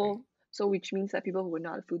 Exactly. So which means that people who are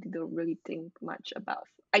not a foodie don't really think much about.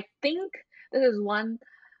 I think this is one.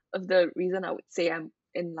 of the reason I would say I'm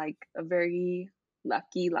in like a very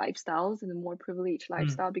lucky lifestyles and a more privileged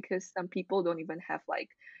Mm, lifestyle because some people don't even have like,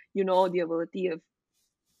 the ability of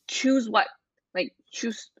choose what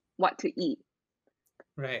choose what to eat.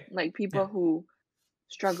 right. Like people Yeah. who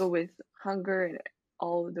struggle with hunger and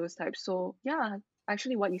all of those types. So yeah,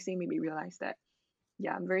 actually what you say made me realize that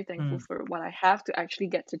yeah, I'm very thankful Mm, for what I have to actually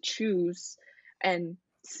get to choose and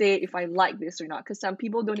say if I like this or not. Because some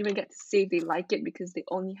people don't even get to say if they like it because they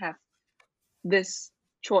only have this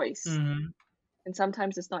choice. mhm. And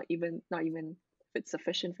sometimes it's not even if it's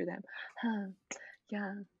sufficient for them.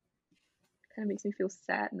 Yeah, kind of makes me feel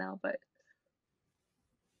sad now, but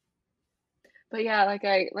yeah,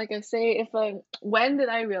 like I say, if I when did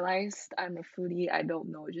I realize I'm a foodie? I don't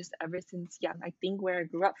know. Just ever since young. I think where I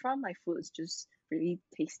grew up from, my food is just really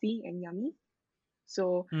tasty and yummy.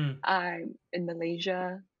 So Mm, I'm in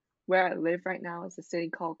Malaysia. Where I live right now is a city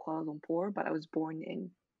called Kuala Lumpur, but I was born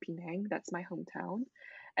in Penang. That's my hometown.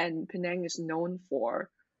 And Penang is known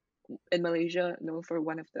for, in Malaysia, known for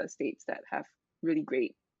one of the states that have really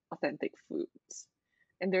great authentic foods.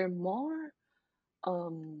 And they're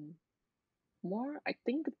um I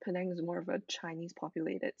think Penang is more of a Chinese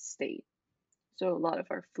populated state. So a lot of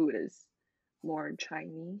our food is more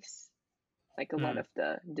Chinese, like a lot mm, of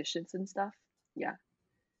the dishes and stuff. Yeah.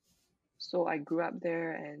 So I grew up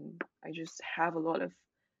there and I just have a lot of,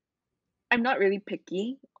 I'm not really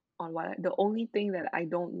picky on the only thing that I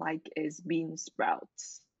don't like is bean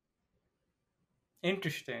sprouts.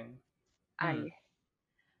 interesting. Mm, I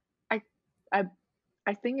I I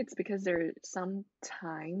I think it's because there are some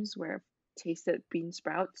times where I've tasted bean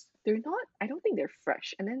sprouts. I don't think they're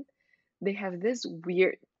fresh. And then they have this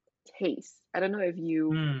weird taste. I don't know if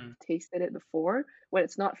you mm, tasted it before. When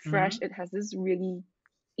it's not fresh, mhm. it has this really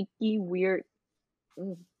icky, weird.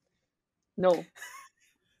 Mm, no.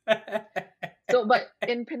 So, but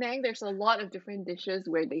in Penang, there's a lot of different dishes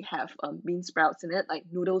where they have bean sprouts in it, like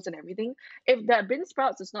noodles and everything. If that bean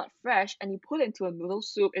sprouts is not fresh and you put it into a noodle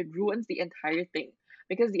soup, it ruins the entire thing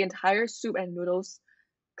because the entire soup and noodles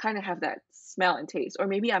kind of have that smell and taste. Or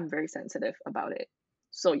maybe I'm very sensitive about it.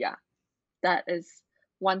 So yeah, that is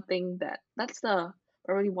one thing that's the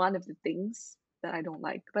probably one of the things that I don't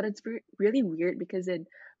like. But it's really weird because in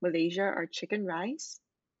Malaysia, our chicken rice,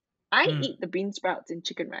 I Mm, eat the bean sprouts in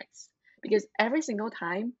chicken rice because every single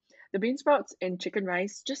time the bean sprouts in chicken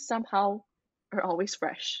rice just somehow are always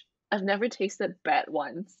fresh. I've never tasted bad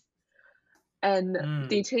ones and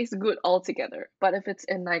they mm, taste good altogether. But if it's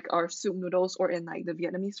in like our soup noodles or in like the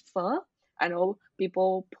Vietnamese pho, I know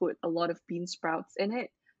people put a lot of bean sprouts in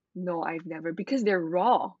it. No, I've never because they're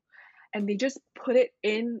raw and they just put it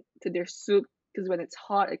into their soup because when it's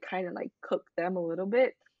hot, it kind of like cook them a little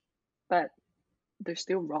bit, but they're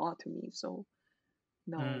still raw to me. So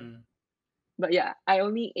no. mm. But yeah, I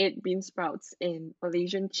only ate bean sprouts in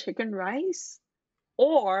Malaysian chicken rice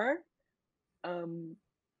or um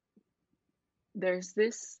there's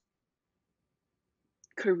this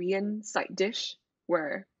Korean side dish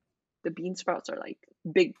where the bean sprouts are like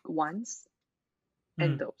big ones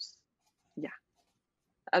and Mm, those. Yeah.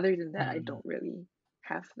 Other than that, I mm. don't really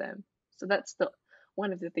have them. So that's the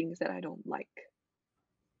one of the things that I don't like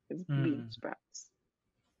is bean Mm. sprouts.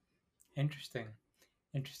 Interesting.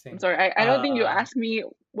 I'm Interesting. sorry, I don't think you asked me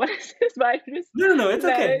what is this, but I just No, no, no. It's led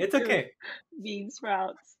okay. it It's to okay. bean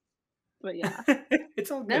sprouts. But yeah.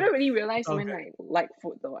 It's all Never good. really It's realized all when good. I like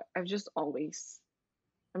food though. I'm just always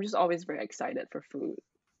very excited for food.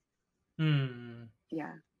 Hmm.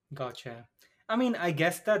 Yeah. Gotcha. I mean, I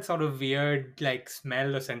guess that sort of weird, like,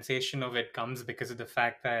 smell or sensation of it comes because of the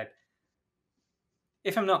fact that,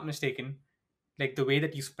 if I'm not mistaken, like, the way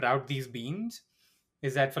that you sprout these beans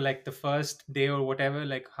is that for, like, the first day or whatever,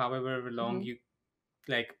 like, however long Mm-hmm. you,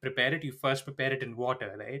 like, prepare it, you first prepare it in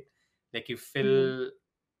water, right? Like, Mm-hmm.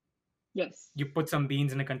 Yes. you put some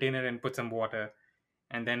beans in a container and put some water.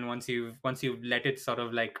 And then once you've let it sort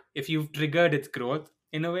of like, if you've triggered its growth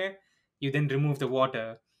in a way, you then remove the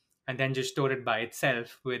water and then just store it by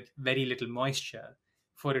itself with very little moisture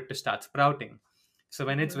for it to start sprouting. So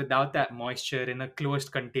when it's Mm-hmm. without that moisture in a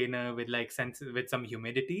closed container with like with some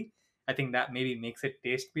humidity, I think that maybe makes it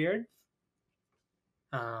taste weird.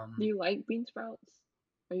 Do um you like bean sprouts?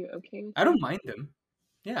 Are you okay with I don't them? mind them.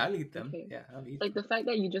 Yeah, I'll eat them. Okay. Yeah, I'll eat Like the fact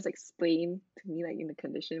that you just explained to me like in the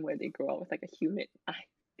condition where they grow up with like a humid eye.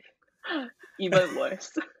 Even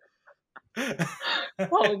worse. them.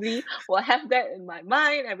 Probably will have that in my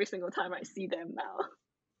mind every single time I see them now.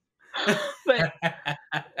 But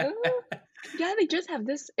uh, yeah, they just have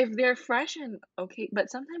this if they're fresh and okay, but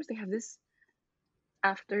sometimes they have this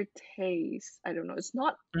aftertaste. I don't know. It's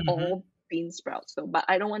not Hmm. all bean sprouts though, but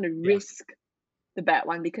I don't want to Yeah. risk. the bad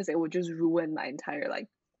one because it would just ruin my entire like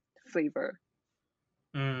flavor.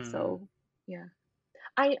 Mm. So yeah.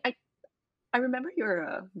 I I I remember you're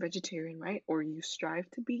a vegetarian, right? Or you strive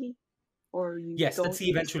to be, or you Yes, that's don't the eat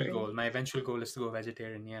eventual certain. goal. My eventual goal is to go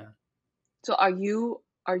vegetarian. Yeah. So are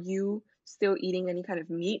you still eating any kind of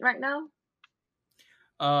meat right now?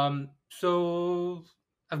 So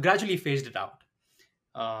I've gradually phased it out.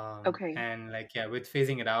 Okay. And like, yeah, with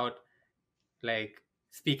phasing it out, like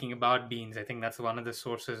speaking about beans, I think that's one of the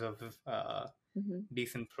sources of Mm-hmm.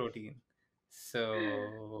 decent protein.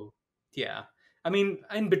 So yeah, I mean,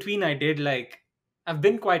 in between, I did like I've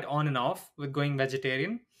been quite on and off with going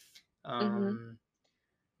vegetarian. Mm-hmm. Um,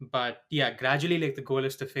 but yeah, gradually, like the goal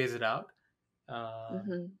is to phase it out. Um,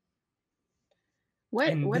 Mm-hmm.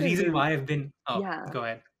 What and the what is reason the why I've been, oh, yeah, go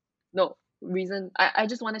ahead. no, reason I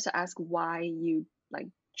just wanted to ask why you like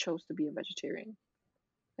chose to be a vegetarian.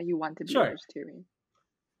 Like you want to be a Sure. vegetarian.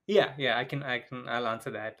 Yeah, I'll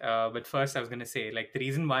answer that. But first, I was gonna say, like, the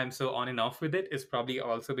reason why I'm so on and off with it is probably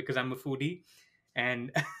also because I'm a foodie,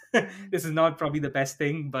 and Mm. this is not probably the best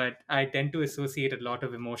thing, but I tend to associate a lot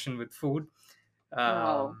of emotion with food,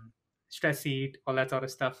 Oh. um, stress eat, all that sort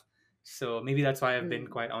of stuff. So maybe that's why I've been Mm.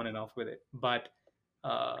 quite on and off with it. But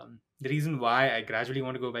the reason why I gradually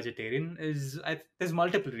want to go vegetarian is there's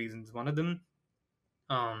multiple reasons. One of them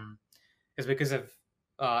um, is because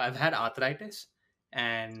I've had arthritis,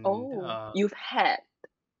 and Oh, you've had.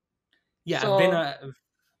 yeah, So I've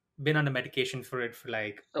been on the medication for it for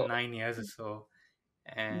like so 9 years or so,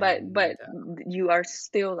 but and you are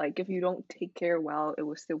still like if you don't take care well, it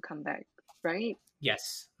will still come back, right?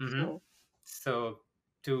 yes, So so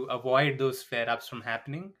to avoid those flare ups from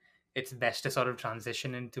happening, it's best to sort of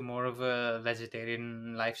transition into more of a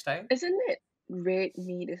vegetarian lifestyle. isn't it red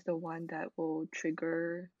meat is the one that will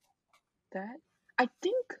trigger that? I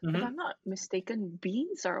think if Hmm. I'm not mistaken,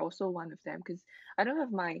 beans are also one of them because I don't know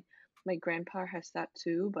if my grandpa has that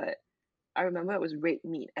too, but I remember it was red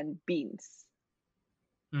meat and beans.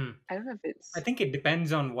 I don't know if I it's think it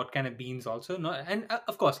depends on what kind of beans also. No, and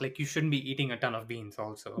of course, like you shouldn't be eating a ton of beans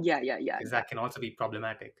also, yeah, because that that can also be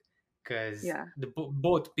problematic. Because yeah.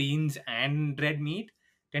 both beans and red meat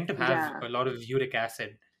tend to have Yeah. a lot of uric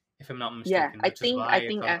acid, if I'm not Yeah, mistaken, I which is think why I it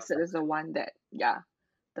think sort of acid is the one that yeah,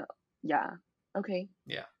 the yeah. Okay.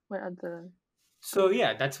 yeah. What other So go.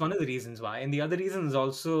 yeah, that's one of the reasons why, and the other reason is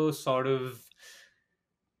also sort of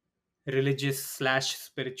religious slash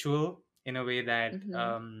spiritual in a way that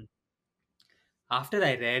Mm-hmm. after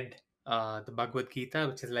I read the Bhagavad Gita,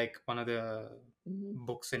 which is like one of the Mm-hmm.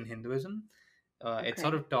 books in Hinduism, it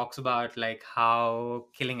sort Okay. of talks about like how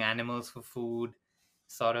killing animals for food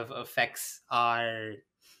sort of affects our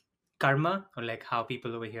karma, or like how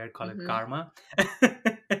people over here call it Mm-hmm. karma.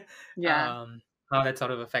 Yeah. um, how that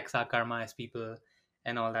sort of affects our karma as people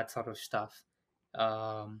and all that sort of stuff.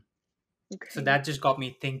 Um, so Okay. that just got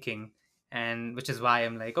me thinking, and which is why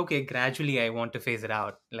I'm like, okay, gradually I want to phase it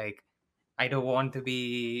out. Like, I don't want to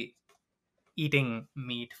be eating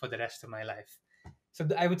meat for the rest of my life. So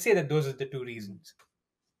I would say that those are the two Mm. reasons.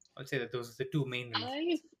 I would say that those are the two main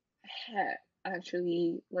I've reasons. had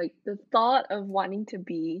actually like the thought of wanting to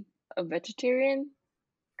be a vegetarian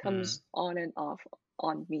Mm. comes on and off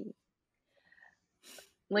on me.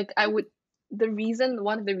 Like I would the reason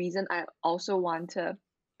one of the reason I also want to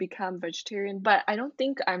become vegetarian, but I don't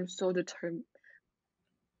think I'm so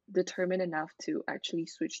determined enough to actually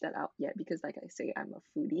switch that out yet because like I say I'm a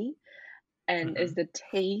foodie and Hmm. is the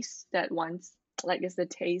taste that once like is the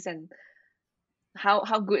taste and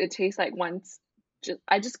how good it tastes like once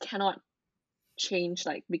I just cannot change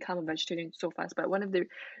like become a vegetarian so fast. But one of the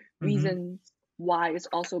Hmm. reasons why is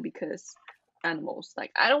also because animals.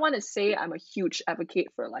 Like I don't want to say I'm a huge advocate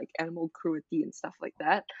for like animal cruelty and stuff like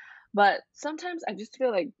that, but sometimes I just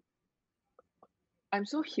feel like I'm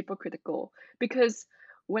so hypocritical because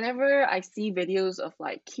whenever I see videos of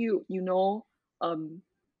like cute, um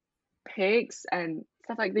pigs and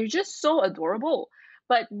stuff like they're just so adorable,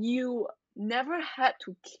 but you never had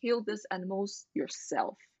to kill these animals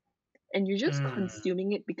yourself and you're just Mm.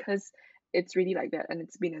 consuming it because it's really like that and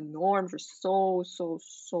it's been a norm for so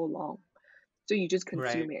long. So you just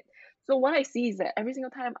Right. consume it. So what I see is that every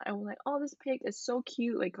single time I'm like, oh, this pig is so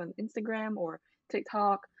cute, like on Instagram or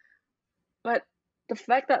TikTok. But the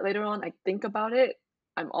fact that later on I think about it,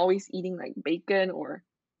 I'm always eating like bacon or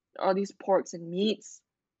all these porks and meats.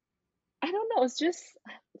 I don't know. It's just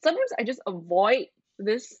sometimes I just avoid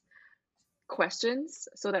this questions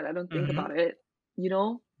so that I don't think Hmm. about it. You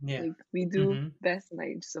know, Yeah. like we do Hmm. best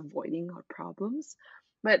by just avoiding our problems.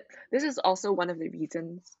 But this is also one of the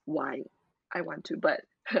reasons why I want to, but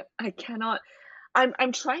I cannot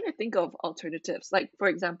I'm trying to think of alternatives. Like for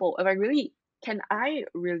example, if I really can I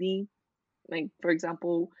really, like, for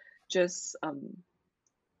example, just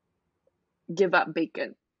give up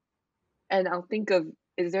bacon? And I'll think of,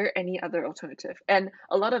 is there any other alternative? And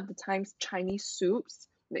a lot of the times, Chinese soups,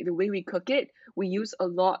 like the way we cook it, we use a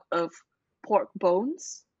lot of pork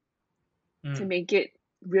bones to Mm, make it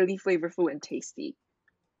really flavorful and tasty.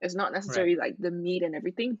 It's not right. necessarily like the meat and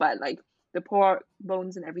everything, but like the pork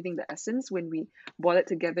bones and everything, the essence, when we boil it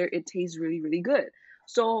together, it tastes really, really good.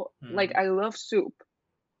 So, like, Mm, I love soup.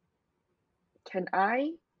 Can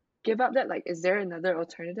I give up that? Like, is there another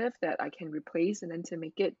alternative that I can replace and then to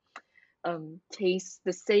make it taste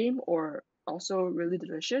the same or also really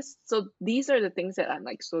delicious? So these are the things that I'm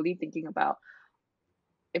like slowly thinking about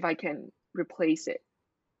if I can replace it.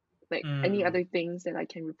 Like any mm, other things that I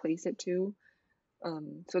can replace it to,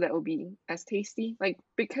 so that will be as tasty. Like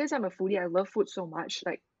because I'm a foodie, I love food so much.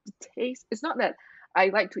 Like the taste. It's not that I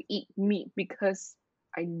like to eat meat because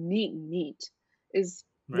I need meat. Is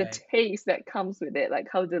the right. taste that comes with it, like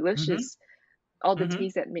how Mm-hmm. delicious all the Mm-hmm.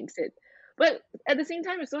 taste that makes it. But at the same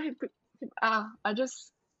time, it's so I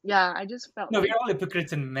just yeah, I just felt No, we're like all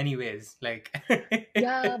hypocrites in many ways. Like,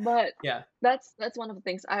 yeah, but yeah. that's one of the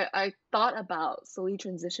things I thought about slowly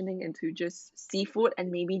transitioning into just seafood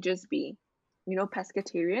and maybe just be,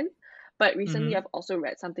 pescatarian. But recently, Mm-hmm. I've also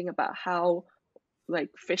read something about how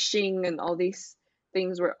like fishing and all these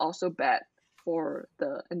things were also bad for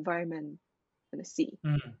the environment and the sea,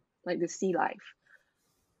 Mm-hmm. like the sea life.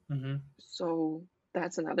 Mm-hmm. So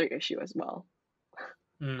that's another issue as well.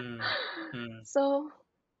 Mm-hmm. So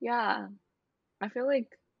yeah, I feel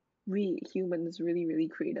like we humans really, really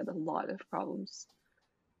created a lot of problems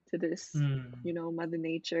to this, Mm-hmm. Mother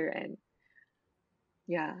Nature and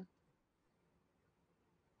yeah.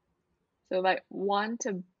 So like want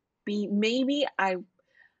to be maybe I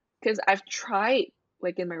because I've tried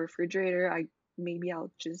like in my refrigerator, maybe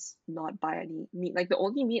I'll just not buy any meat. Like the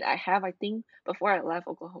only meat I have, I think, before I left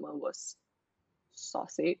Oklahoma was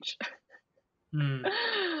sausage. Mm-hmm.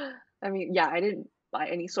 I mean, yeah, I didn't buy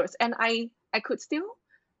any sorts, and I could still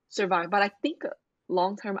survive, but I think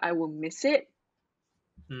long term I will miss it.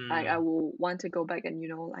 I Mm-hmm. will want to go back and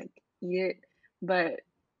like eat it, but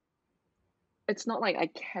it's not like I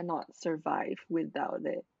cannot survive without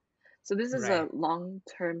it. So this is a Right. long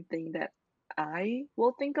term thing that I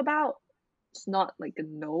will think about. It's not like a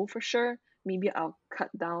no for sure. Maybe I'll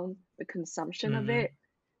cut down the consumption of Mm-hmm. it,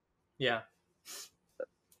 Yeah.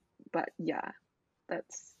 but yeah,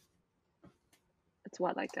 that's that's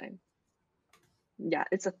what like I'm. Yeah,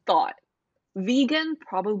 it's a thought. Vegan,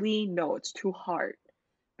 probably no, it's too hard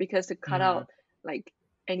because to cut Mm-hmm. out like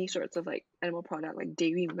any sorts of like animal product like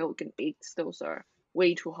dairy milk and eggs, those are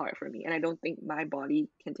way too hard for me, and I don't think my body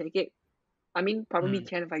can take it. I mean, probably Mm-hmm.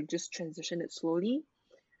 can if I just transition it slowly,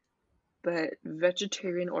 but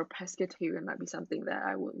vegetarian or pescatarian might be something that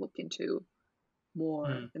I would look into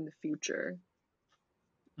more in the future.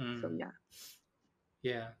 So Mm-hmm. yeah.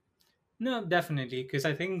 Yeah. No, definitely. Because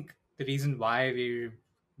I think the reason why we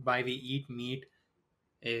eat meat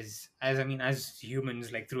is, as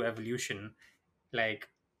humans, like through evolution, like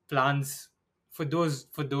plants, for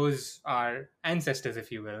those our ancestors,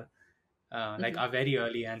 if you will, like Mhm. our very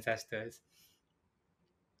early ancestors,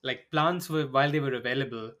 like plants were, while they were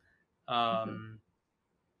available, Mhm. um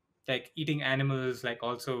like eating animals like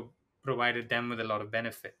also provided them with a lot of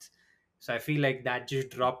benefits. So I feel like that just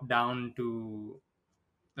dropped down to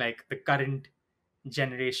like the current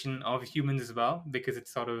generation of humans as well, because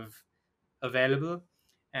it's sort of available.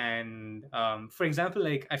 And for example,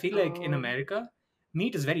 like I feel like in Oh. America,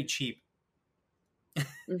 meat is very cheap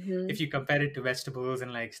if Mhm. you compare it to vegetables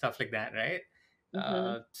and like stuff like that, right?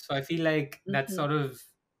 Mhm. So I feel like that Mhm. sort of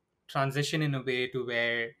transition in a way to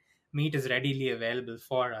where meat is readily available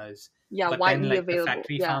for us, Yeah, but then widely like the available.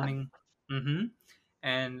 factory Yeah. farming, hmm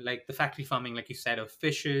and like the factory farming, like you said, of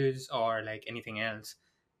fishes or like anything else,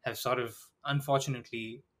 have sort of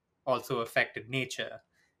unfortunately also affected nature.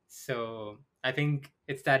 So I think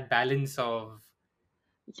it's that balance of,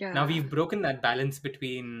 now Yeah. we've broken that balance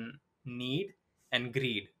between need and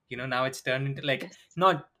greed. Now it's turned into like, Yes.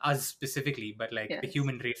 not us specifically, but like the Yes.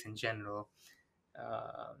 human race in general.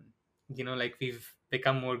 Like we've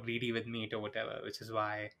become more greedy with meat or whatever, which is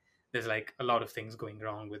why there's like a lot of things going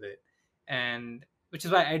wrong with it. And which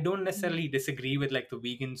is why I don't Mm. necessarily disagree with like the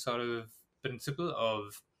vegan sort of principle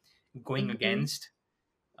of going Mhm. against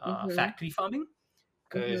Mhm. factory farming,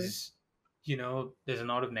 Mhm. because there's a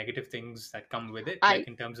lot of negative things that come with it, like I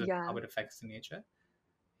in terms of how yeah. it affects the nature.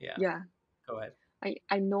 Yeah, Yeah. go ahead.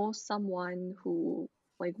 I know someone who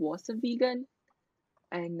like was a vegan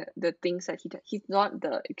and the things that he's not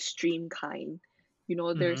the extreme kind.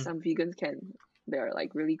 There's Mm-hmm. some vegans can they're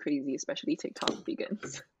like really crazy, especially TikTok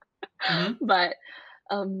vegans. Mm-hmm. But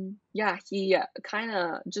yeah, he kind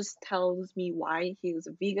of just tells me why he was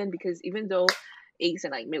a vegan, because even though eggs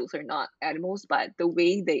and like milks are not animals, but the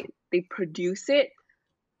way they produce it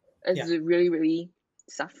Yeah. is really really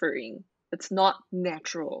suffering. It's not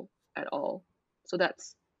natural at all. So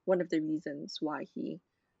that's one of the reasons why he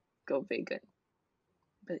go vegan.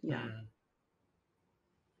 But yeah. Mm.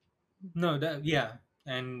 No, yeah.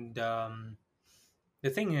 And the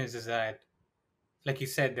thing is that, like you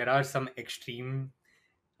said, there are some extreme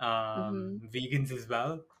Mhm. vegans as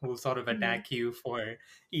well who sort of Mhm. attack you for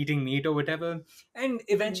eating meat or whatever. And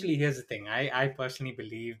Mhm. eventually, here's the thing: I personally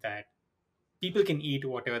believe that people can eat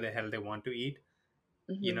whatever the hell they want to eat.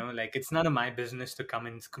 You Mhm. know, like it's none of my business to come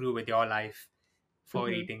and screw with your life for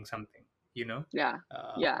Mhm. eating something. You know, Yeah.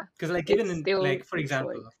 Yeah. because like even It's in, still like for your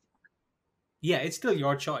choice. example, yeah, it's still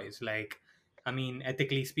your choice. Like, I mean,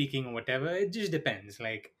 ethically speaking or whatever, it just depends.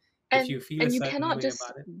 Like, if you feel a And you certain cannot way just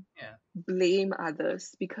about it, yeah. blame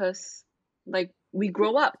others, because like we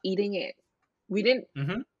grow up eating it. We didn't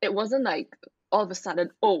Mm-hmm. It wasn't like all of a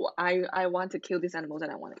sudden, oh, I want to kill these animals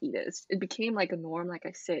and I want to eat it. It became like a norm, like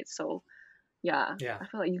I said. So yeah, Yeah. I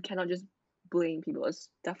feel like you cannot just blame people. It's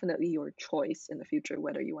definitely your choice in the future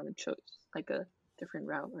whether you want to choose like a different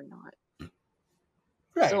route or not.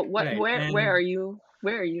 So Right. Right. where are And you,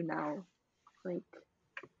 where are you now? Like,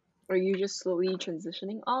 are you just slowly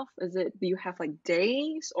transitioning off? Is it, do you have like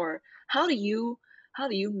days, or how do you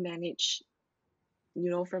manage,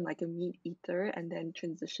 from like a meat eater and then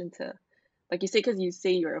transition to, like you say, because you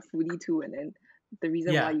say you're a foodie too, and then the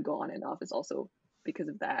reason why yeah. you go on and off is also because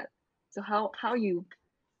of that. So how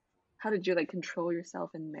did you like control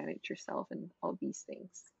yourself and manage yourself and all these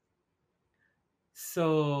things?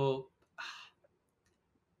 So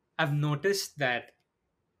I've noticed that.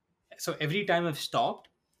 So every time I've stopped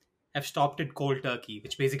it cold turkey,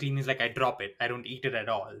 which basically means like I drop it. I don't eat it at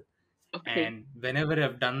all. Okay. And whenever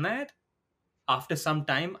I've done that, after some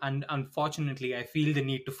time, and unfortunately, I feel the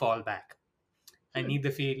need to fall back. Hmm.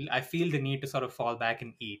 I feel the need to sort of fall back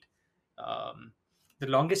and eat. Um, the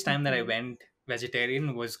longest time that I Mm-hmm. went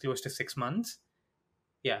vegetarian was close to 6 months.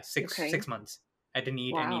 Yeah, Okay. 6 months. I didn't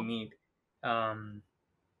eat any Wow. meat. Um,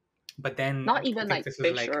 but Not then I even think like this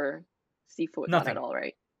is fish like or seafood, not at nothing, all,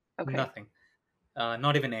 right? Okay. nothing.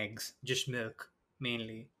 Not even eggs, just milk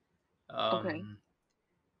mainly. Okay. Um,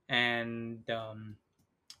 and I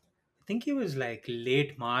think it was like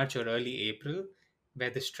late March or early April where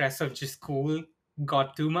the stress of just school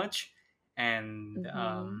got too much. And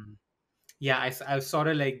Mm-hmm. yeah, I sort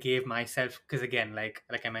of like gave myself, because again, like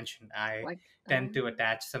I mentioned, I Like, tend to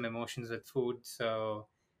attach some emotions with food. So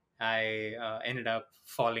I ended up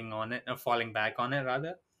falling on it, or falling back on it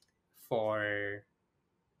rather, for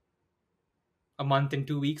a month and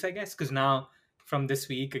 2 weeks, I guess. Because now from this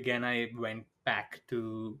week again, I went back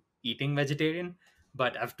to eating vegetarian.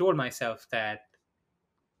 But I've told myself that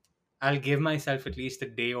I'll give myself at least a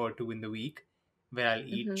day or two in the week where I'll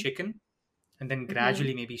eat mm-hmm. chicken and then Mm-hmm.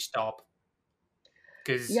 gradually maybe stop.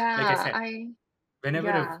 Because, like I Yeah, said, whenever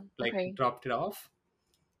I've yeah, like okay. dropped it off,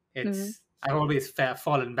 Mm-hmm. I've always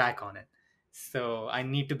fallen back on it. So I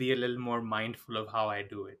need to be a little more mindful of how I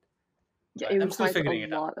do it. Yeah, But it I'm still requires a figuring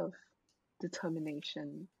it out. lot of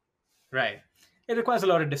determination. Right. It requires a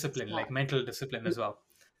lot of It's discipline, like not. mental discipline as well,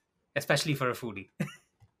 especially for a foodie.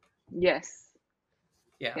 Yes,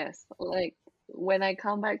 Yeah. yes. Like when I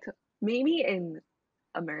come back to, maybe in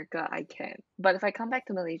America I can, but if I come back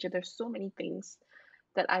to Malaysia, there's so many things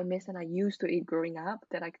that I miss and I used to eat growing up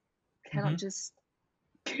that I cannot Mm-hmm. just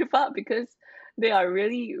give up because they are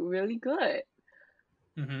really, really good.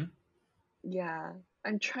 Mm-hmm. Yeah,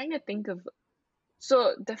 I'm trying to think of,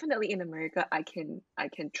 so definitely in America I can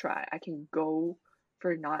try. I can go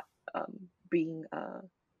for not being a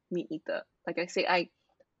meat eater. Like I say, I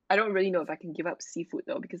don't really know if I can give up seafood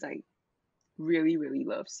though, because I really, really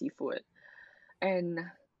love seafood. And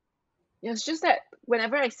yeah, it's just that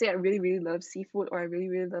whenever I say I really, really love seafood or I really,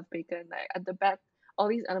 really love bacon, like at the back, all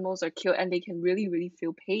these animals are killed and they can really, really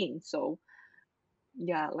feel pain. So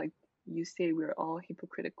yeah, like you say, we're all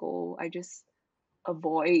hypocritical. I just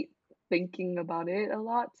avoid thinking about it a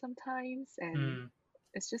lot sometimes, and Mm.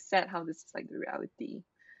 it's just sad how this is like the reality.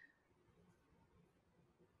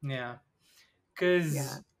 Yeah.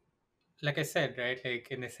 Yeah. Because, like I said, right, like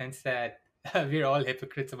in the sense that we're all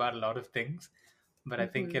hypocrites about a lot of things, but I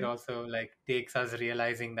think it Mm-hmm. also like takes us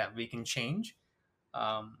realizing that we can change.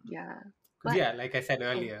 Um, Yeah. 'Cause, But yeah, like I said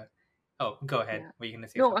oh, earlier. Oh, go ahead. yeah. Were you gonna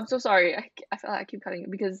say No, I'm something? so sorry. I feel like I keep cutting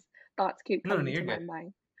it because thoughts keep No, coming no, you're into my good.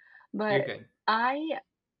 mind. You're But good. I,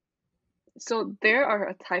 so there are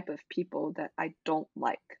a type of people that I don't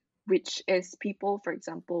like, which is people, for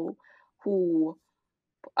example, who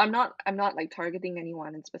I'm not like targeting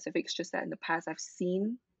anyone in specific. It's just that in the past I've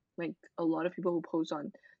seen like a lot of people who post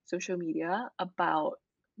on social media about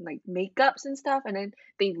like makeups and stuff, and then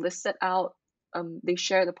they listed out they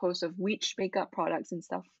share the post of which makeup products and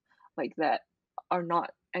stuff like that are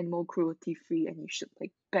not animal cruelty free and you should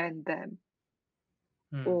like ban them.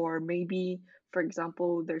 Hmm. Or maybe, for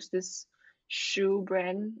example, there's this shoe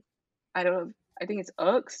brand, I don't know, I think it's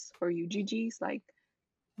Uggs or UGG's, like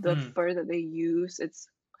the Hmm. fur that they use, it's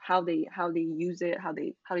how they use it, how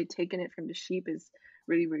they taken it from the sheep is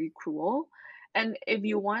really, really cruel. And if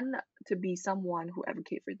you want to be someone who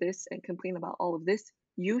advocate for this and complain about all of this,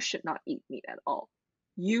 you should not eat meat at all.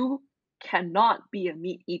 You cannot be a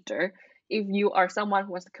meat eater if you are someone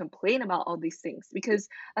who wants to complain about all these things. Because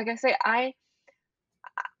like I say,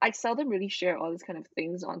 I seldom really share all these kind of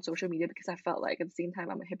things on social media because I felt like at the same time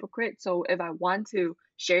I'm a hypocrite. So if I want to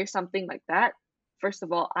share something like that, first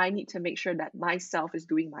of all, I need to make sure that myself is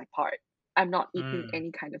doing my part. I'm not eating Hmm.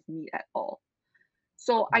 any kind of meat at all.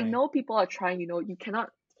 So I Right. know people are trying, you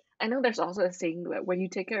cannot, I know there's also a saying that when you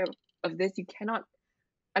take care of this, you cannot,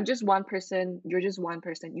 I'm just one person, you're just one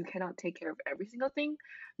person, you cannot take care of every single thing,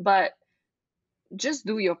 but just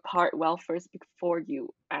do your part well first before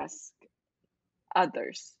you ask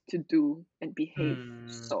others to do and behave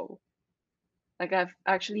Hmm. so. Like I've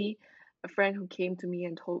actually a friend who came to me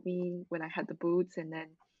and told me when I had the boots, and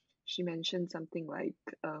then she mentioned something like,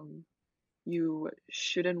 you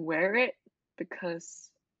shouldn't wear it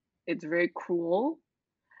because it's very cruel.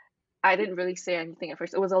 I didn't really say anything at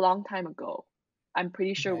first. It was a long time ago. I'm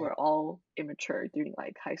pretty sure Right. we're all immature during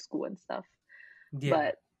like high school and stuff.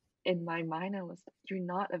 Yeah. But in my mind, I was, you're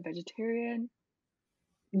not a vegetarian.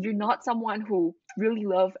 You're not someone who really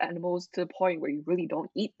love animals to the point where you really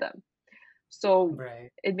don't eat them. So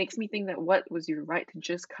Right. it makes me think that what was your right to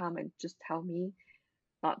just come and just tell me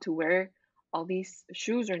not to wear all these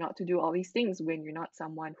shoes or not to do all these things when you're not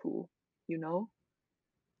someone who, you know,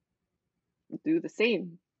 do the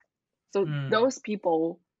same. So Hmm. those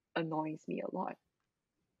people annoys me a lot.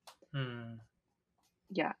 Hmm.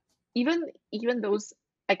 Yeah. Even those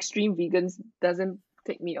extreme vegans doesn't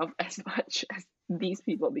take me off as much as these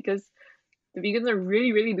people because the vegans are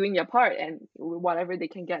really, really doing their part and whatever they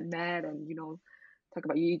can get mad and, talk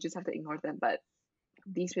about you just have to ignore them. But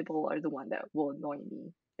these people are the one that will annoy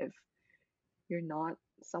me. If you're not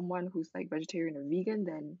someone who's like vegetarian or vegan,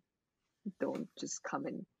 then don't just come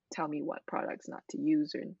and tell me what products not to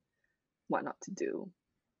use or what not to do.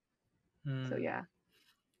 So Hmm. yeah.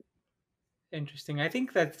 Interesting. I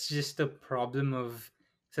think that's just the problem of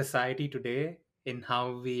society today in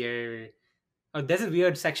how we are. Oh, there's a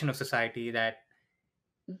weird section of society that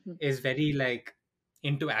Hmm. is very like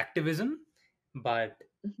into activism, but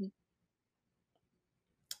Hmm.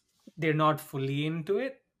 they're not fully into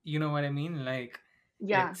it. You know what I mean? Like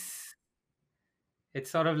Yeah. it's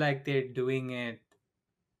it's sort of like they're doing it.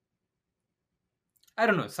 I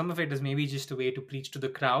don't know. Some of it is maybe just a way to preach to the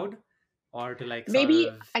crowd or to like sort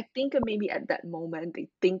Maybe of. I think maybe at that moment they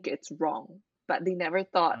think it's wrong, but they never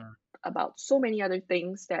thought Mm, about so many other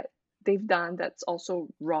things that they've done that's also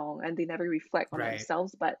wrong and they never reflect on right,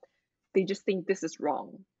 themselves, but they just think this is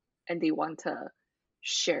wrong and they want to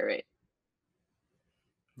share it.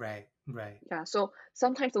 right, right. Yeah, so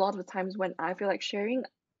sometimes a lot of the times when I feel like sharing,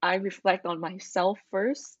 I reflect on myself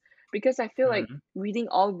first because I feel like Mm, reading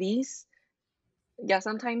all these, yeah,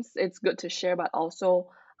 sometimes it's good to share, but also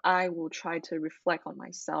I will try to reflect on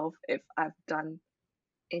myself if I've done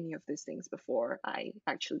any of these things before I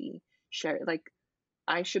actually share it. Like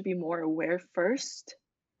I should be more aware first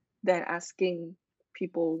than asking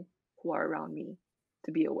people who are around me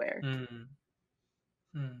to be aware. mm,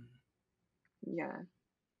 mm. Yeah.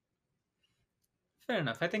 Fair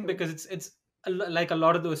enough. I think So, because it's like a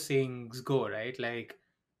lot of those sayings go right, like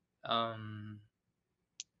um,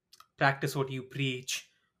 practice what you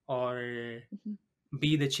preach, or mhm,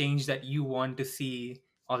 be the change that you want to see,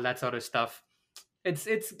 all that sort of stuff. It's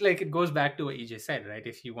like it goes back to what you just said, right?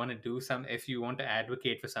 If you want to do some, if you want to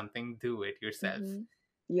advocate for something, do it yourself mhm.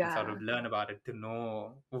 and sort Yeah. of learn about it to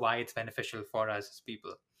know why it's beneficial for us as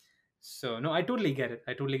people. So no, I totally get it.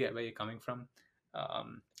 I totally get where you're coming from.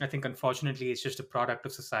 I think unfortunately it's just a product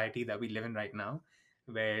of society that we live in right now,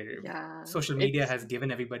 where Yeah. social media It's has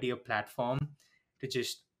given everybody a platform to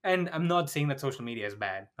just. And I'm not saying that social media is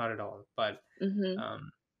bad, not at all, but mhm,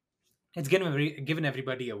 um, it's given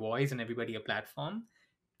everybody a voice and everybody a platform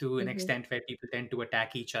to an mhm, extent where people tend to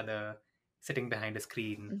attack each other sitting behind a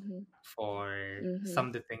screen mhm, for mhm. some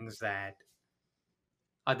of the things that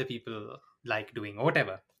other people like doing or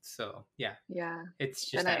whatever. So yeah, Yeah. it's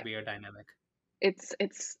just And that weird dynamic.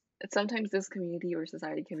 it's sometimes this community or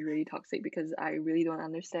society can be really toxic because I really don't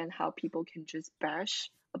understand how people can just bash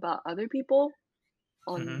about other people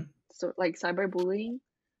on, Hmm. so like cyberbullying.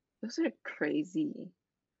 Those are crazy.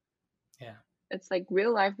 Yeah. It's like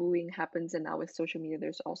real life bullying happens, and now with social media,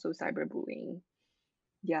 there's also cyberbullying.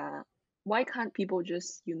 Yeah. Why can't people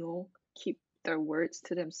just, keep their words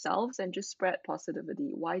to themselves and just spread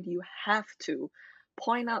positivity? Why do you have to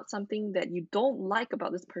point out something that you don't like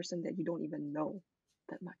about this person that you don't even know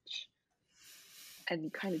that much? And you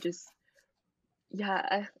kind of just,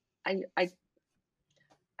 yeah,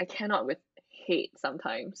 I cannot with hate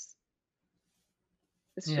sometimes.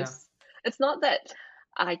 It's Yeah. just, it's not that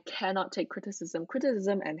I cannot take criticism.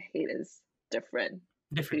 Criticism and hate is different,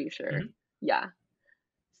 I'm Different. pretty sure. Hmm. Yeah.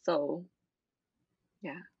 So,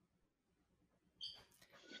 yeah.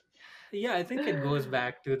 Yeah, I think it goes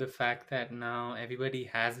back to the fact that now everybody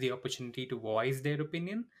has the opportunity to voice their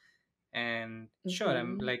opinion. And sure,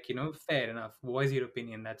 I'm Mm-hmm. like, fair enough, voice your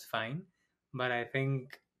opinion, that's fine. But I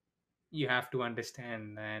think you have to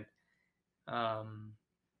understand that um,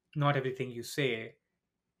 not everything you say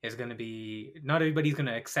is going to be, not everybody's going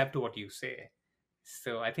to accept what you say.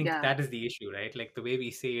 So I think Yeah. that is the issue, right? Like the way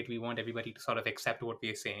we say it, we want everybody to sort of accept what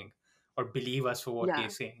we're saying or believe us for what we're Yeah.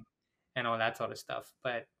 saying and all that sort of stuff.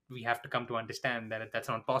 But we have to come to understand that that's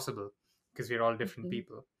not possible because we're all different Mm-hmm.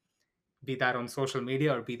 people, be that on social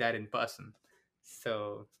media or be that in person.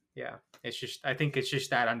 So yeah, it's just, I think it's just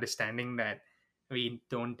that understanding that we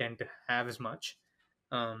don't tend to have as much,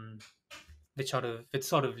 um, which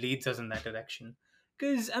sort of leads us in that direction.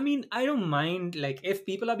 Because I mean, I don't mind like if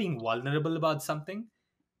people are being vulnerable about something.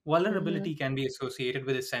 Mm-hmm. Vulnerability can be associated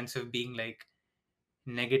with a sense of being like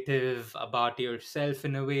negative about yourself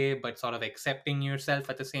in a way, but sort of accepting yourself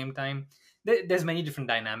at the same time. There's many different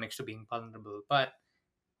dynamics to being vulnerable, but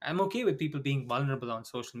I'm okay with people being vulnerable on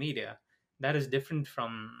social media. That is different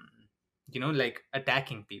from, like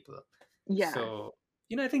attacking people. Yeah. So,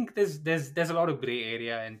 I think there's a lot of gray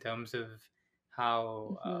area in terms of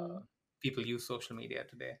how Mm-hmm. people use social media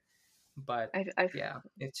today. But I've yeah,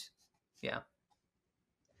 it's yeah.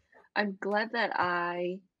 I'm glad that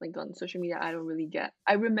I like on social media I don't really get.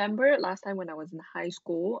 I remember last time when I was in high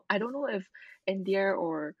school, I don't know if India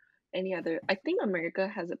or any other, I think America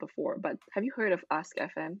has it before, but have you heard of Ask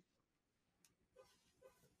FM?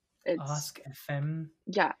 It's Ask FM.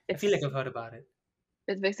 yeah, I feel like I've heard about it.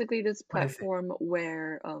 it's basically this What is it? platform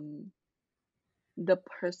where the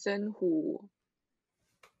person who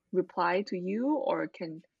reply to you or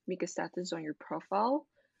can make a status on your profile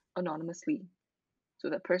anonymously. So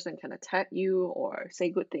that person can attack you or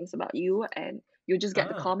say good things about you, and you just get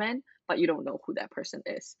the Ah, comment, but you don't know who that person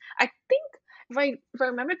is. I think if I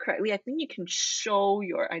remember correctly, I think you can show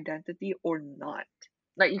your identity or not.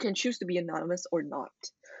 Like you can choose to be anonymous or not.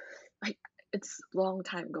 Like it's a long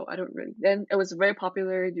time ago. I don't really. Then it was very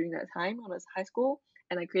popular during that time when I was high school,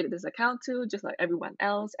 and I created this account too, just like everyone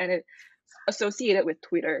else, and it's associated with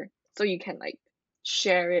Twitter, so you can like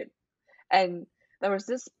share it. And there was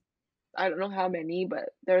this, I don't know how many, but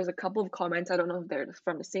there's a couple of comments. I don't know if they're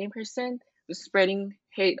from the same person who's spreading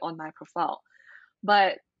hate on my profile.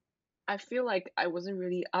 But I feel like I wasn't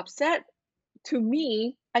really upset. To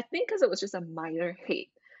me, I think because it was just a minor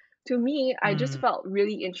hate. To me, I just hmm, felt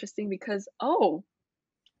really interesting because, oh,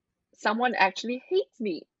 someone actually hates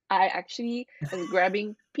me. I actually am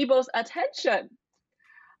grabbing people's attention.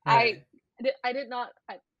 I right. I did not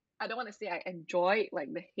I don't want to say I enjoy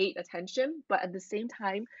like the hate attention, but at the same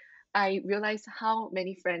time, I realized how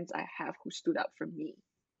many friends I have who stood up for me.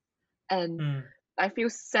 And Hmm. I feel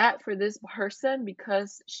sad for this person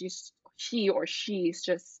because he or she is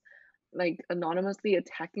just like anonymously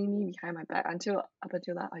attacking me behind my back until up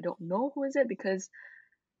until now I don't know who is it because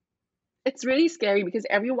it's really scary because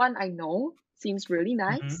everyone I know seems really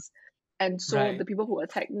Hmm. nice. And so the Right. people who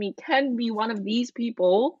attack me can be one of these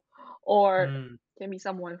people or Hmm. can be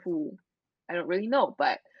someone who I don't really know.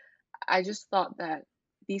 But I just thought that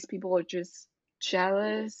these people are just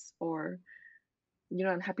jealous or,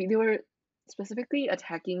 unhappy. They were specifically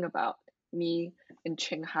attacking about me in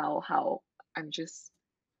Qinghao, how I'm just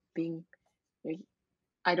being, like,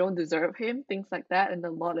 I don't deserve him, things like that, and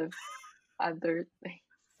a lot of other things.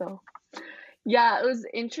 So yeah, it was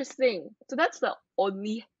interesting. So that's the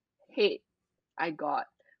only hate I got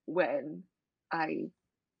when I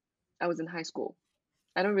I was in high school.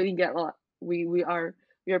 I don't really get a lot. We are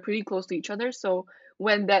pretty close to each other. So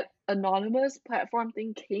when that anonymous platform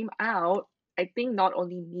thing came out, I think not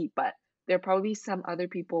only me, but there are probably some other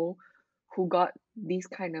people who got these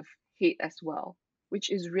kind of hate as well,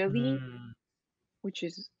 which is really, Hmm. which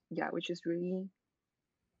is really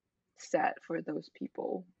sad for those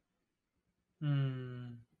people.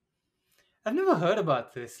 Hmm. I've never heard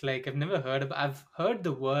about this. I've heard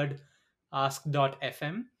the word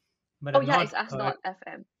ask.fm, but Oh I've yeah, it's not heard.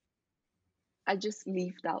 ask.fm. I just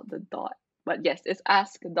leaved out the dot. But yes, it's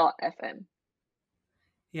ask.fm.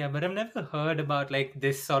 Yeah, but I've never heard about like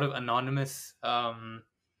this sort of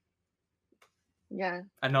Yeah,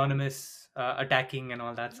 attacking and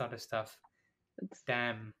all that sort of stuff. it's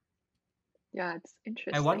Damn. yeah, it's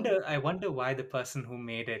I interesting. wonder I wonder why the person who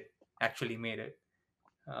made it actually made it.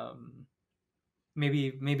 Um,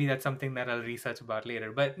 maybe that's something that I'll research about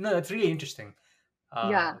later. But no, that's really interesting.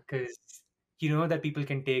 Yeah, Because you know that people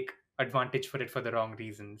can take advantage for it for the wrong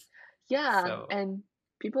reasons. yeah, So and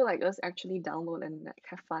people like us actually download and like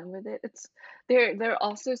have fun with it. It's there are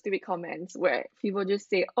also stupid comments where people just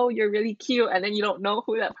say, "Oh, you're really cute," and then you don't know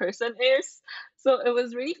who that person is. So it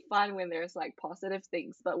was really fun when there's like positive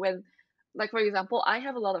things, but when like for example, I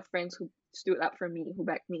have a lot of friends who stood up for me, who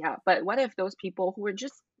backed me up. But what if those people who were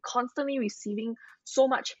just constantly receiving so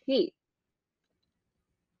much hate?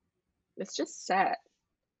 It's just sad.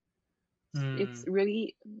 It's hmm,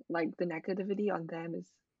 really like the negativity on them is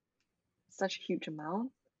such a huge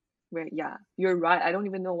amount where yeah, you're right. I don't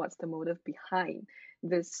even know what's the motive behind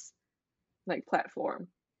this like platform,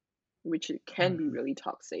 which it can be hmm, really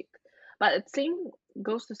toxic. But the same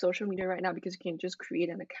goes to social media right now because you can just create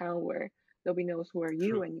an account where nobody knows who are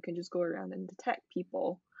you true. and you can just go around and detect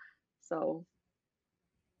people. So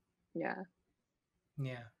yeah.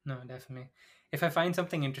 Yeah, no, definitely. If I find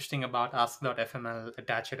something interesting about ask.fm, I'll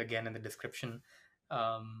attach it again in the description.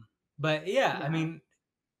 Um, but yeah, I Yeah. mean,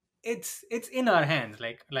 it's in our hands.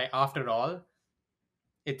 Like after all,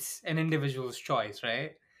 it's an individual's choice,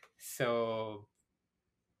 right? So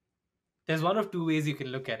there's one of two ways you can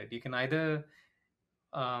look at it. You can either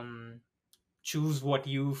um, choose what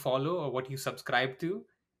you follow or what you subscribe to,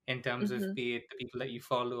 in terms of Mhm. be it the people that you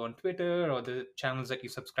follow on Twitter or the channels that you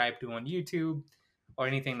subscribe to on YouTube or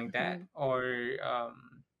anything like that, Mhm. or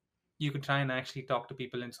you could try and actually talk to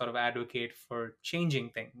people and sort of advocate for changing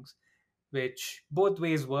things, which both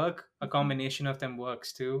ways work. A Mhm. combination of them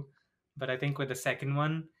works too. But I think with the second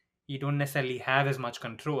one, you don't necessarily have as much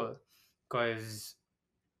control because,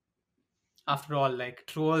 after all, like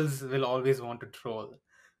trolls will always want to troll,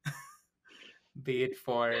 be it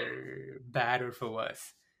for bad or for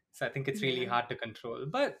worse. So I think it's really Yeah. hard to control.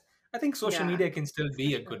 But I think social Yeah, media can still for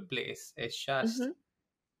be a sure. good place. It's just Mhm.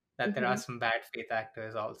 that there are Mhm. some bad faith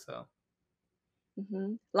actors also.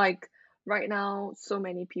 Like right now, so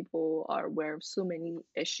many people are aware of so many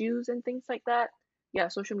issues and things like that. Yeah,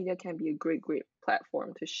 social media can be a great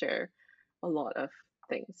platform to share a lot of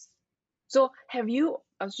things. So have you,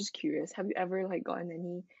 I was just curious, have you ever like gotten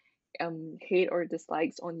any hate or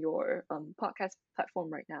dislikes on your podcast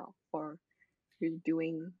platform right now? Or you're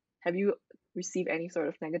doing, have you received any sort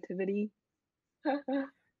of negativity?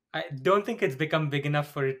 I don't think it's become big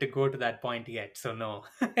enough for it to go to that point yet. So no,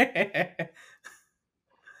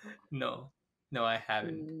 no, no, I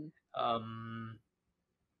haven't. Mm, Um,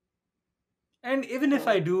 and even if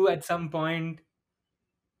I so do at some point,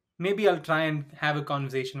 maybe I'll try and have a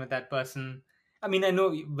conversation with that person. I mean, I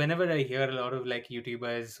know whenever I hear a lot of like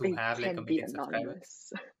YouTubers who it have like a can be million subscribers.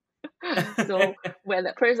 anonymous. So when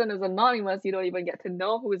that person is anonymous, you don't even get to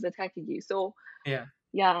know who is attacking you. So Yeah,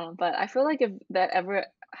 yeah, but I feel like if that ever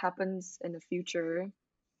happens in the future,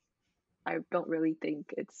 I don't really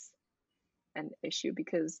think it's an issue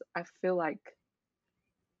because I feel like,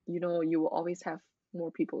 you will always have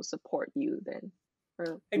more people support you than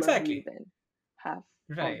or love you exactly. than have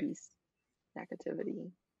all Right. these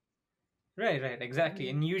negativity. Right, right, exactly. Mm,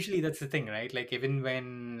 And usually that's the thing, right? Like even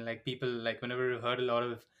when like people like whenever you heard a lot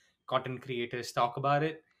of content creators talk about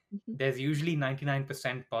it, mhm. there's usually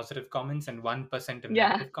 99% positive comments and 1% of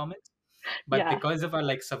Yeah, negative comments. But yeah. because of our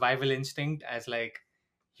like survival instinct as like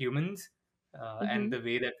humans, and Mhm, the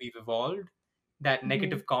way that we've evolved, that mhm.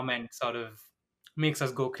 negative comment sort of makes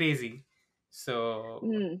us go crazy. So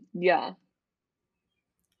Yeah.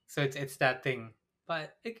 it's that thing.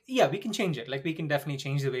 But yeah, we can change it. Like we can definitely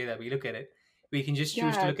change the way that we look at it. We can just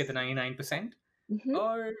choose to Yeah, look at the it's 99%, mhm,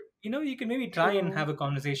 or you can maybe try and true. have a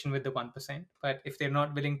conversation with the 1%. But if they're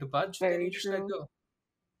not willing to budge, then Very you just let true. go.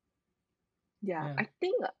 Yeah, Yeah. I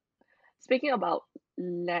think speaking about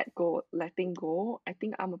letting go, I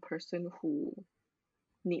think I'm a person who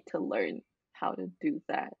need to learn how to do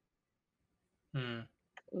that, Hmm.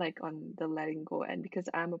 like on the letting go end, because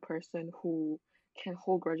I'm a person who can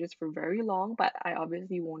hold grudges for very long, but I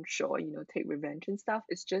obviously won't show, take revenge and stuff.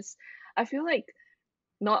 It's just, I feel like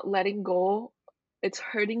not letting go, it's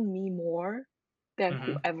hurting me more than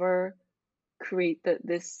Hmm. whoever created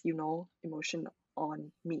this, emotion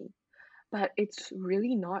on me. But it's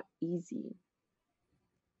really not easy.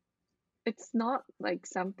 it's not like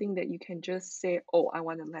something that you can just say, "Oh, I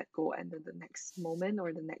want to let go," and then the next moment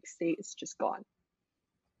or the next day it's just gone.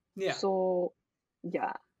 Yeah. So,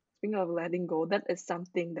 yeah, speaking of letting go, that is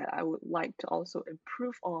something that I would like to also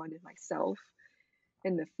improve on in myself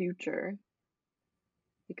in the future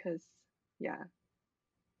because, yeah,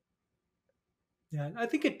 Yeah, I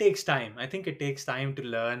think it takes time. I think it takes time to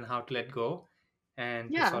learn how to let go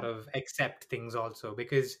and to sort yeah, of accept things also,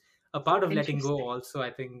 because a part of letting go interesting. also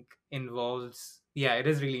I think involves, yeah, it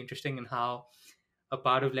is really interesting in how a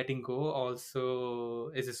part of letting go also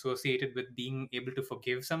is associated with being able to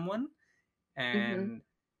forgive someone. Mm-hmm. And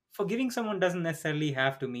forgiving someone doesn't necessarily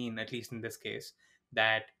have to mean, at least in this case,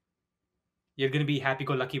 that you're going to be happy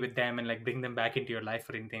go lucky with them and like bring them back into your life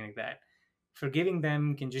or anything like that. Forgiving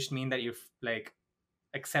them can just mean that you're like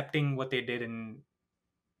accepting what they did and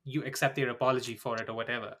you accept their apology for it or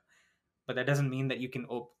whatever. But that doesn't mean that you can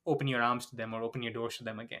open your arms to them or open your doors to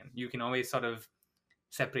them again. You can always sort of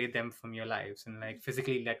separate them from your lives and like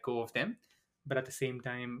physically let go of them, but at the same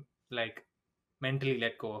time like mentally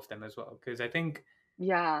let go of them as well, because I think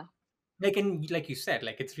Yeah, like you said,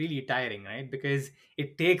 like it's really tiring, right? Because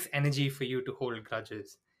it takes energy for you to hold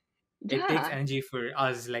grudges. It takes yeah, energy for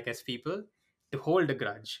us like as people to hold a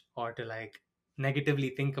grudge or to like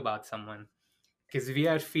negatively think about someone, because we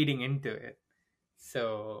are feeding into it.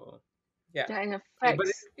 So yeah. yeah, it But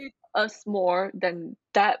affects us more than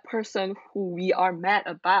that person who we are mad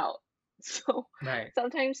about. So right.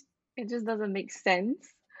 sometimes it just doesn't make sense,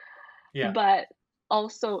 Yeah. but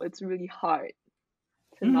also it's really hard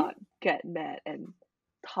to Hmm. not get mad and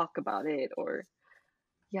talk about it or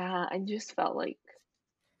yeah, I just felt like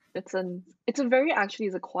it's a very actually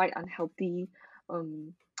it's a quite unhealthy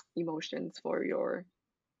um emotions for your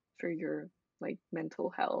like mental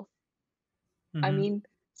health. I Hmm. mean,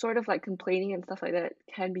 sort of like complaining and stuff like that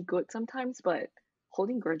can be good sometimes, but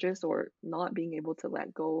holding grudges or not being able to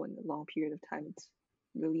let go in a long period of time, it's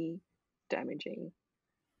really damaging.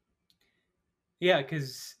 Yeah,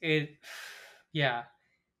 because it yeah,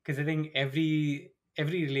 because I think every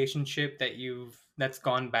relationship that's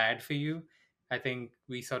gone bad for you, I think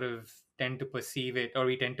we sort of tend to perceive it, or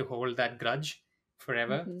we tend to hold that grudge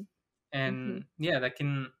forever. Mm-hmm. Mm-hmm. And yeah, that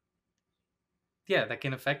can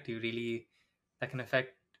affect you really. That can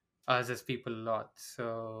affect us as people a lot.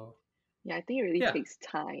 So Yeah, I think it really yeah. takes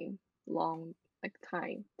time, long like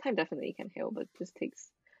time. Time definitely can heal, but it just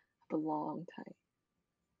takes a long time.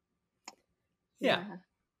 Yeah. Yeah.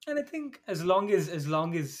 And I think as long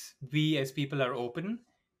as we as people are open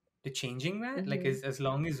to changing that, like Mm-hmm. as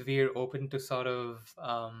long as we're open to sort of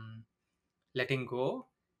letting go,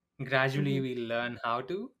 gradually Mm-hmm. we learn how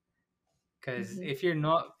to. Because Mm-hmm. if we're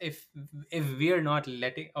not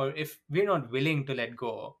letting, or if we're not willing to let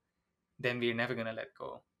go, then we're never gonna let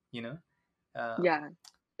go, you know. um, Yeah.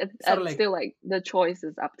 sort of It's like still like the choice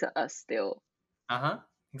is up to us still. uh-huh,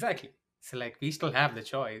 exactly. So like we still have the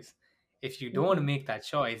choice. If you don't want to Mm-hmm. make that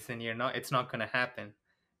choice, then it's not gonna happen.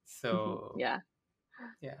 Mm-hmm. So Yeah.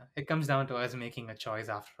 yeah, it comes down to us making a choice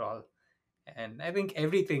after all. And I think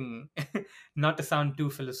everything, not to sound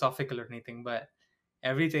too philosophical or anything, but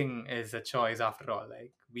everything is a choice after all.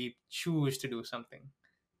 Like we choose to do something.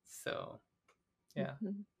 So yeah.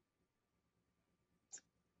 Mm-hmm.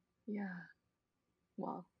 Yeah.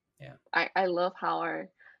 Wow. Yeah. I love how our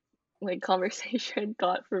like conversation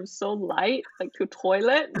got from so light like to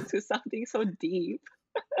toilet to something so deep.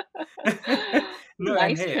 No, and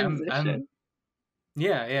Nice hey, I'm transition.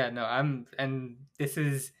 yeah, no, and this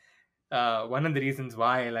is one of the reasons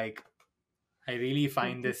why like I really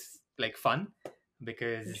find Mm-hmm. this like fun,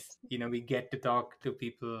 because Interesting we get to talk to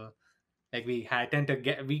people. Like tend to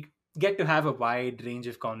get to have a wide range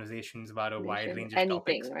of conversations about a wide conversation. range of Anything,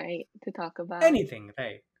 topics. right? To talk about. Anything,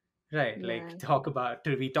 right, like Yeah.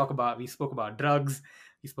 we spoke about drugs,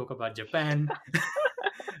 we spoke about Japan,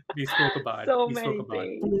 we spoke about So we spoke many about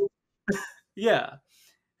things. food. Yeah,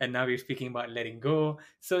 and now we're speaking about letting go.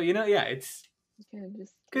 So yeah, it's You can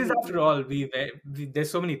just because after really all there's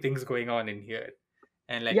so many things going on in here.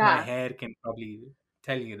 And like my yeah, hair can probably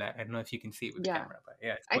tell you that. I don't know if you can see it with the yeah. camera, but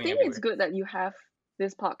yeah, it's I going think it's everywhere. good that you have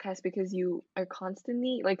this podcast because you are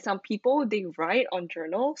constantly like some people they write on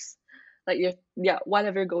journals like your yeah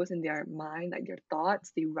whatever goes in their mind like your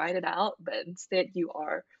thoughts they write it out but instead you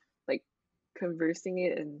are like conversing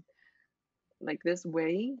it in like this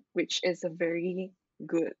way which is a very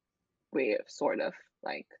good way of sort of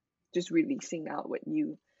like just releasing out what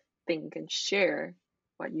you think and share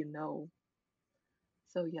what you know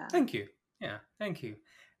so yeah Thank you. Yeah, thank you.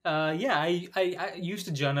 Yeah, I used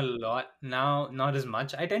to journal a lot. Now, not as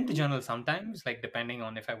much. I tend to journal sometimes, like depending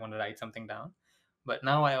on if I want to write something down. But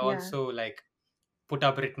now I yeah also like put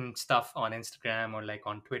up written stuff on Instagram or like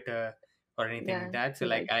on Twitter or anything like Yeah, that. So to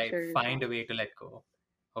like like I share your find a thoughts. way to let go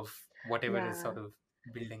of whatever is Yeah. sort of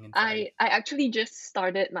building inside. I actually just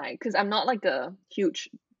started my, because I'm not like a huge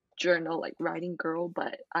journal like writing girl,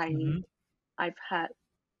 but Hmm. I've had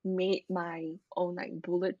made my own like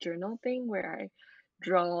bullet journal thing where I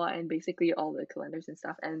draw and basically all the calendars and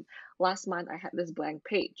stuff. And last month I had this blank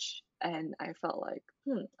page and I felt like,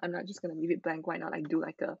 I'm not just gonna leave it blank. Why not I do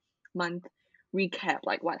like a month recap,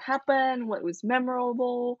 like what happened, what was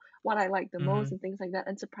memorable, what I liked the most, Hmm. and things like that.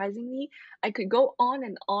 And surprisingly, I could go on,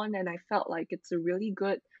 and I felt like it's a really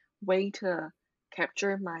good way to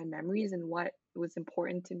capture my memories and what was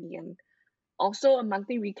important to me, and also a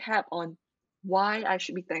monthly recap on why I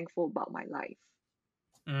should be thankful about my life.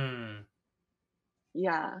 Mm.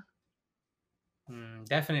 Yeah.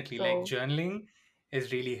 Definitely, like So, journaling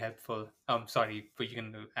is really helpful. Sorry, but you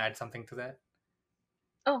can add something to that.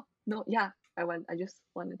 oh, no, yeah. I just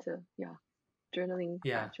wanted to, yeah, journaling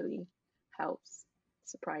Yeah. actually helps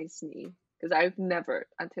surprise me because I've never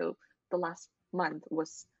until the last month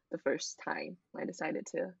was the first time I decided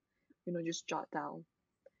to, just jot down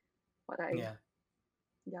what I, Yeah.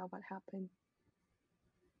 yeah, what happened.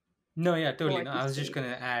 No, yeah, So totally. like No, you I was just say, gonna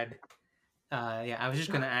add. Yeah, I was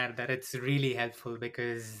just gonna add that it's really helpful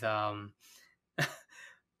because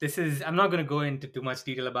this is. I'm not gonna go into too much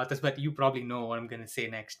detail about this, but you probably know what I'm gonna say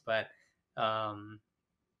next. But um,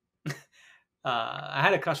 I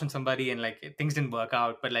had a crush on somebody and like things didn't work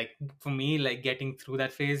out. But like for me, like getting through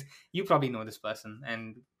that phase, you probably know this person,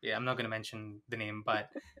 and yeah, I'm not gonna mention the name, but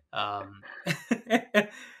um,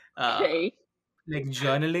 uh, okay. like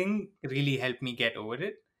journaling really helped me get over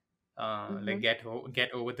it. Mm-hmm. Like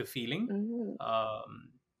get over the feeling. Mm-hmm.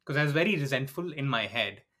 Because I was very resentful in my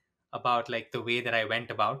head about like the way that I went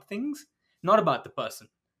about things, not about the person.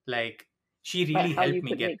 Like she But really how you helped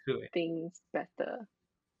me could get make through it. things better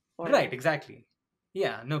Right, or exactly.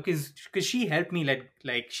 Yeah, no, because she helped me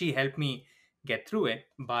like she helped me get through it,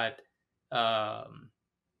 but um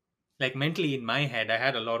like mentally in my head I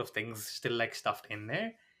had a lot of things still like stuffed in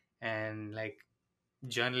there, and like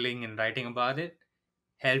journaling and writing about it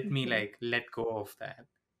helped me mm-hmm. like let go of that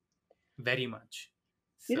very much.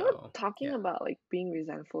 You know, So talking yeah. about like being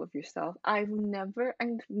resentful of yourself, I've never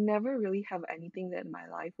really have anything that in my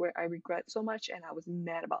life where I regret so much and I was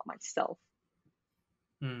mad about myself.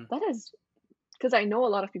 Mm, That is because I know a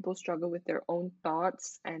lot of people struggle with their own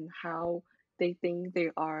thoughts and how they think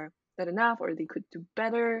they are good enough or they could do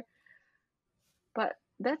better. But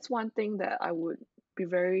that's one thing that I would be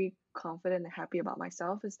very confident and happy about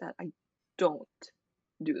myself is that I don't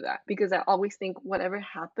do that because I always think whatever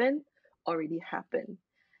happened already happened.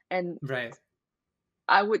 And right.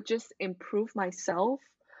 I would just improve myself.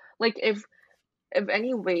 Like if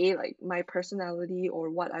any way like my personality or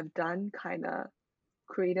what I've done kind of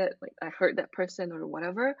created like I hurt that person or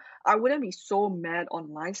whatever, I wouldn't be so mad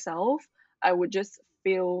on myself. I would just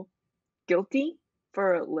feel guilty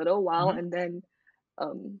for a little while Hmm. and then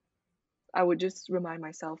um I would just remind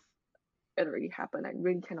myself it already happened. I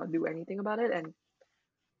really cannot do anything about it and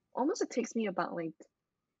almost it takes me about like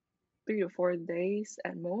 3 to 4 days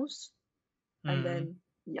at most and Hmm. then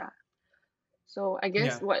yeah. So I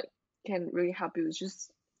guess Yeah, what can really help you is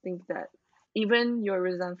just think that even you're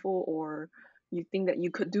resentful or you think that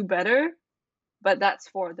you could do better, but that's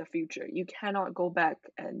for the future. You cannot go back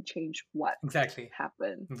and change what exactly.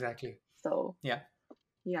 happened. Exactly. So Yeah.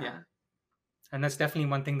 Yeah. yeah, And that's definitely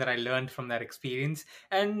one thing that I learned from that experience.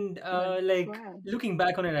 And I'm like glad. looking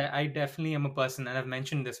back on it, I definitely am a person, and I've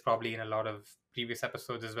mentioned this probably in a lot of previous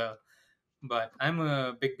episodes as well. But I'm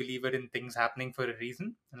a big believer in things happening for a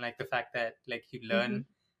reason, and like the fact that like you Mm-hmm, learn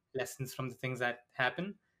lessons from the things that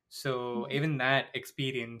happen. So mm-hmm, even that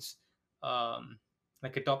experience, um,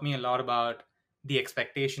 like it taught me a lot about the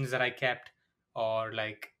expectations that I kept, or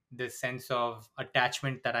like the sense of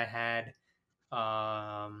attachment that I had,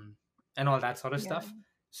 um, and all that sort of yeah, stuff.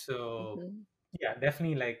 So mm-hmm, yeah,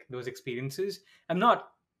 definitely like those experiences. I'm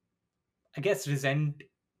not, I guess, resent.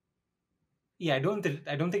 Yeah, I don't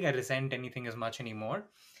think I resent anything as much anymore.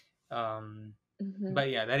 Um, mm-hmm. but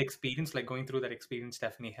yeah, that experience, like going through that experience,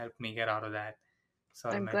 definitely helped me get out of that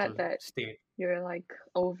sort of I'm mental glad that state. you're like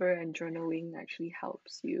over and journaling actually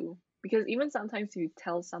helps you because even sometimes you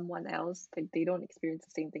tell someone else like they don't experience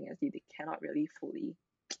the same thing as you, they cannot really fully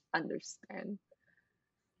understand.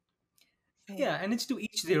 So Yeah, and it's to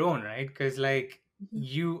each their own, right? Because like mhm,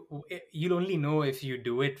 you'll only know if you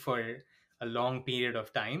do it for a long period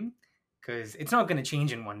of time, because it's not going to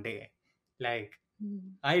change in one day. Like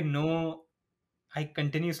mm, I know I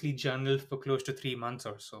continuously journaled for close to 3 months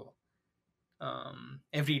or so,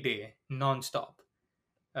 every day, non-stop.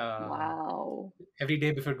 Um, Wow. every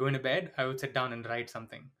day before going to bed, I would sit down and write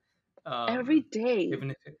something. Every Um, day.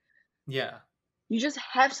 even if it, yeah, You just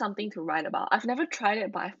have something to write about. I've never tried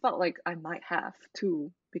it, but I felt like I might have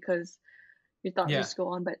too because your thoughts yeah. just go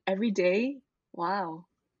on. But every day, wow.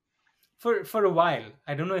 For a while,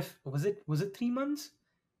 I don't know if was it 3 months.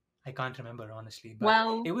 I can't remember honestly, but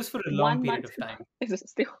Well, it was for a long one period month of time. is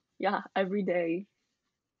still, yeah, every day.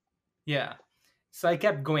 Yeah. So I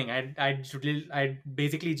kept going. I'd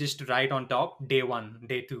basically just write on top day one,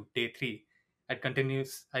 day two, day three. I'd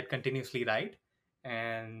continuously write,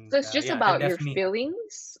 and So it's just yeah, that about your definitely helped me.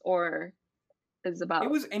 feelings, or it's It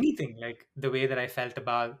about. was anything like the way that I felt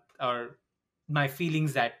about or my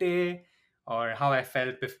feelings that day, or how I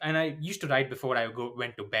felt. And I used to write before I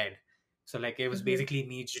went to bed. So like it was Mhm, basically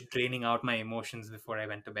me just draining out my emotions before I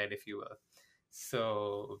went to bed, if you will.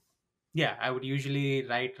 So yeah, I would usually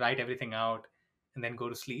write everything out and then go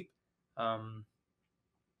to sleep. Um,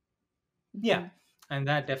 yeah, mhm. and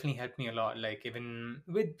that definitely helped me a lot. Like even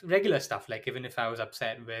with regular stuff, like even if I was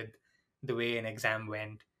upset with the way an exam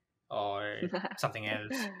went or something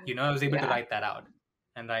else, I was able to Yeah. write that out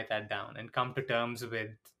and write that down and come to terms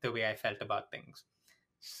with the way I felt about things.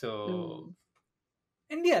 So, Mm,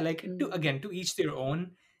 and yeah, like mm, to each their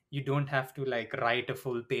own. You don't have to like write a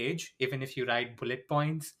full page, even if you write bullet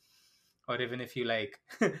points, or even if you like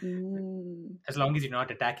mm. as long as you're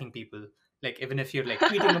not attacking people, like even if you're like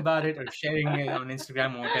tweeting about it or sharing it on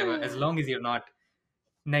Instagram or whatever, as long as you're not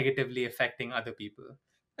negatively affecting other people,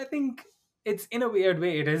 I think it's in a weird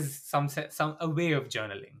way it is some a way of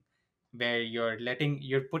journaling where you're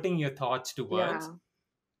putting your thoughts to words, Yeah,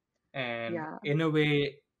 and yeah, in a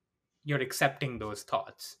way you're accepting those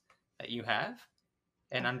thoughts that you have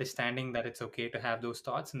and definitely. understanding that it's okay to have those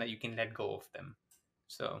thoughts and that you can let go of them.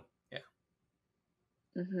 So yeah.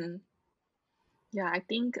 Mm-hmm. Yeah, I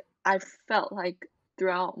think I felt like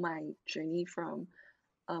throughout my journey from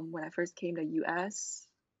when I first came to US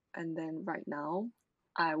and then right now,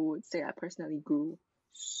 I would say I personally grew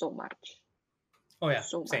so much, Oh yeah,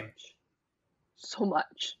 so same. much, so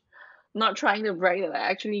much. Not trying to brag that I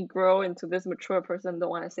actually grow into this mature person. Don't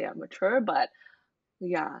want to say I'm mature, but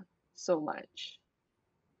yeah, so much.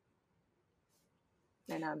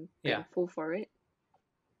 And I'm Yeah. thankful for it.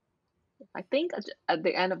 I think at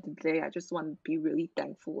the end of the day, I just want to be really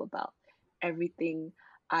thankful about everything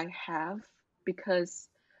I have because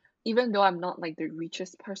even though I'm not like the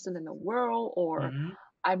richest person in the world or Hmm.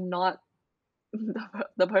 I'm not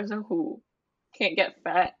the person who can't get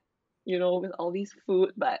fat, with all these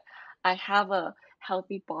food, but I have a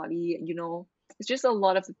healthy body. It's just a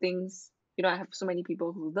lot of the things, I have so many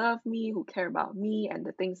people who love me, who care about me, and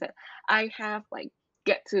the things that I have, like,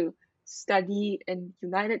 get to study in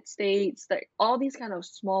United States, like all these kind of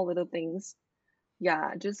small little things. Yeah,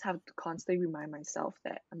 I just have to constantly remind myself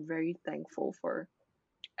that I'm very thankful for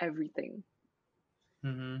everything.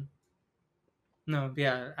 Hmm. No,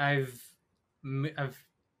 yeah, I've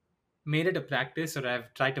made it a practice, or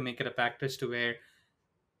I've tried to make it a practice to where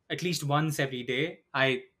at least once every day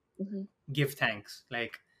I Hmm. give thanks,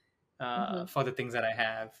 like Hmm. for the things that I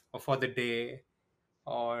have, or for the day,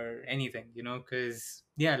 or anything, because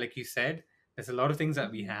yeah, like you said, there's a lot of things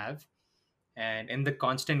that we Hmm. have, and in the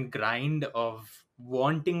constant grind of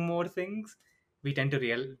wanting more things, we tend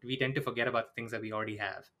to forget about the things that we already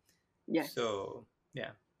have. Yes. So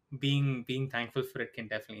yeah, being thankful for it can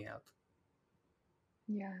definitely help.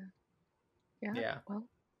 Yeah. Yeah. Yeah. Well.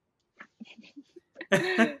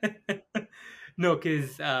 No,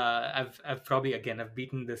 because I've probably again I've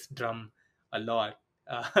beaten this drum a lot.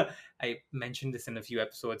 I mentioned this in a few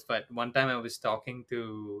episodes, but one time I was talking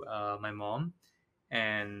to my mom,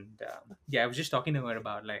 and yeah, I was just talking to her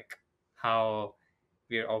about like how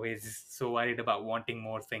we're always so worried about wanting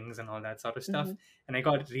more things and all that sort of stuff, Hmm. and I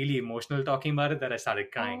got really emotional talking about it that I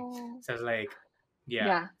started crying. Oh, So I was like,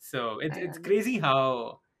 yeah. yeah, So it's I it's crazy understand.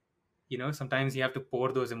 how sometimes you have to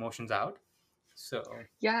pour those emotions out. So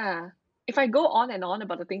Yeah. If I go on and on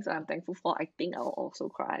about the things that I'm thankful for, I think I'll also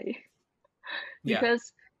cry. yeah.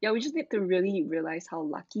 Because, yeah, we just need to really realize how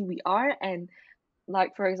lucky we are. And,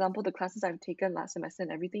 like, for example, the classes I've taken last semester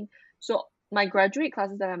and everything. So, my graduate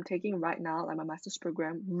classes that I'm taking right now, like my master's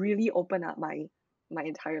program, really open up my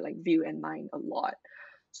entire like view and mind a lot.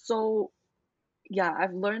 So, yeah,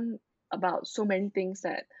 I've learned about so many things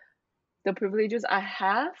that the privileges I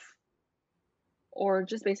have or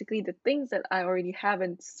just basically the things that I already have.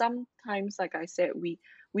 And sometimes, like I said, we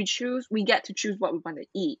get to choose what we want to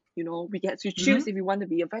eat. We get to choose Hmm. if we want to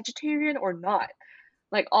be a vegetarian or not.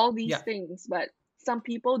 Like all these Yeah. things, but some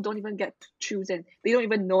people don't even get to choose, and they don't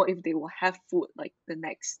even know if they will have food like the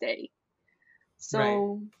next day. Right.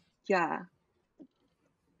 So yeah,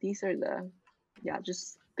 these are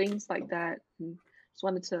just things like that. And just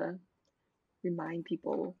wanted to remind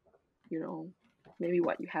people, maybe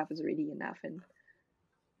what you have is already enough and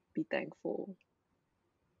be thankful.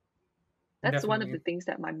 That's one of the Definitely. things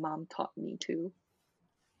that my mom taught me too.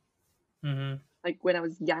 Mm-hmm. Like when I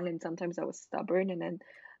was young and sometimes I was stubborn, and then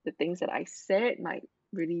the things that I said might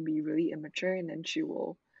really be really immature, and then she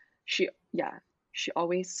yeah, she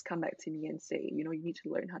always come back to me and say, you need to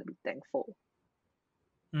learn how to be thankful.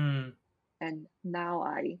 Mm. And now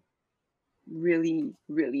I really,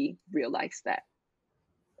 really realize that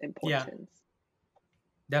Yeah, importance.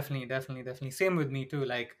 definitely, definitely, definitely. Same with me too.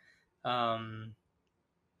 Like, um,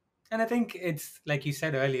 and I think it's like you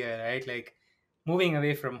said earlier, right? Like, moving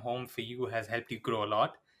away from home for you has helped you grow a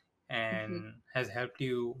lot Hmm. and has helped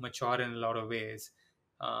you mature in a lot of ways.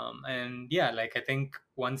 And yeah, like, I think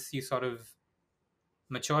once you sort of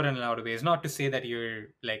mature in a lot of ways, not to say that you're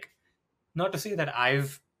like, not to say that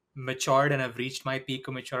I've matured and I've reached my peak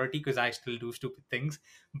of maturity because I still do stupid things,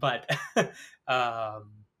 but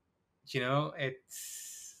um,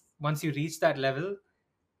 it's once you reach that level,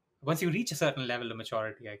 once you reach a certain level of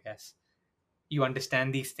maturity, I guess you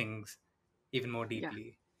understand these things even more Yeah.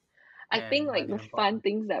 deeply I think and why like they're the fun important.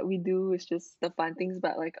 things that we do is just the fun things,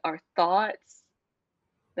 but like our thoughts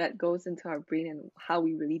that goes into our brain and how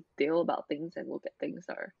we really deal about things and look at things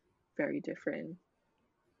are very different.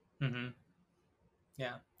 Hmm.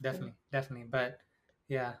 Yeah, So, definitely, definitely. But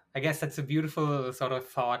yeah, I guess that's a beautiful sort of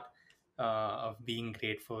thought of being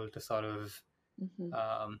grateful to sort of hmm.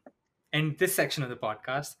 um, end this section of the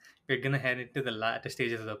podcast. We're gonna head into the latter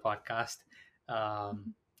stages of the podcast. Um,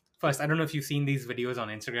 Hmm. First, I don't know if you've seen these videos on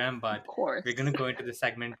Instagram, Of but we're course. gonna go into the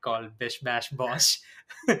segment called Bish Bash Bosh,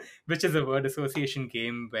 which is a word association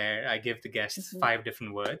game where I give the guests Hmm. 5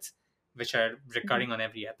 different words, which are Hmm. recurring on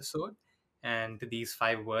every episode. And to these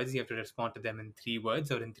 5 words, you have to respond to them in 3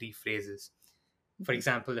 words or in 3 phrases. For Hmm.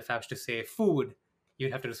 example, if I was to say food,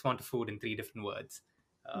 you'd have to respond to food in 3 different words.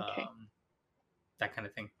 Okay. That kind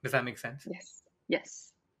of thing. Does that make sense? Yes.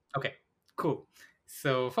 Yes. Okay, cool.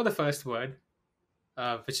 So for the first word,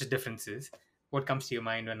 which is differences, what comes to your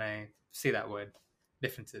mind when I say that word?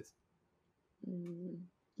 Differences. Mm,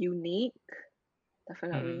 unique,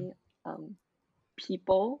 Hmm. definitely.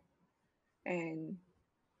 People and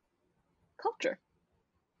culture.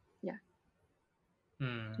 Yeah.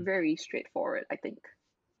 Hmm. Very straightforward, I think.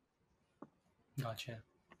 Gotcha.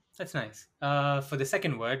 That's nice. For the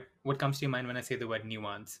second word, what comes to your mind when I say the word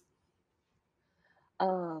nuance?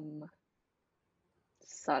 Um,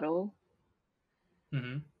 subtle.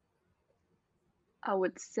 Hmm. I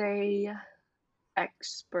would say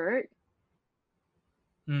expert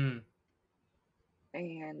Hmm.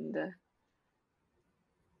 and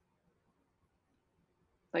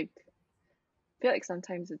like I feel like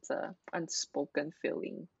sometimes it's a unspoken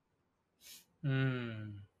feeling.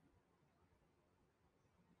 Hmm.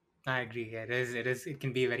 I agree. Yeah, it is. It is. It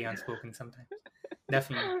can be very unspoken sometimes.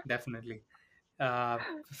 Definitely. Definitely. Uh,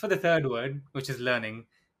 for the third word, which is learning,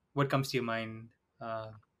 what comes to your mind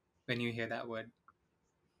uh, when you hear that word?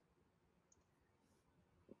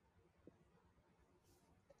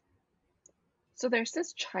 So there's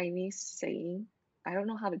this Chinese saying, I don't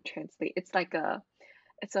know how to translate. It's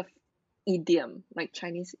a idiom, like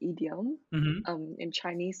Chinese idiom. Hmm. In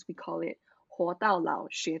Chinese we call it 活到老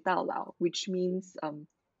学到老, which means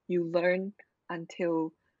you learn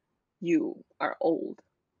until you are old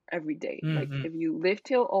every day. Like Mm-hmm. if you live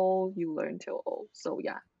till old, you learn till old. So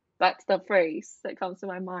yeah, that's the phrase that comes to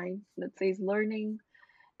my mind that says learning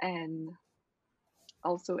and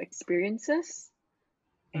also experiences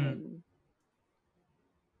and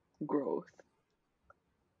growth.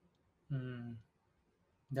 Mm,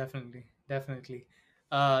 definitely, definitely.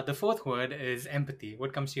 The fourth word is empathy.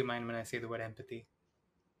 What comes to your mind when I say the word empathy?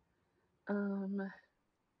 Um,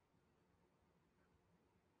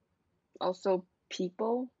 Also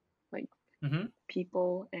people, like Mm-hmm.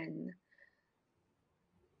 people and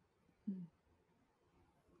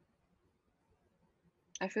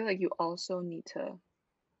I feel like you also need to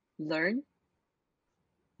learn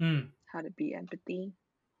Mm. how to be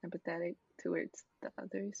empathetic towards the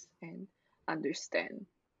others and understand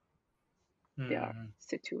their Mm.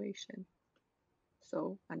 situation.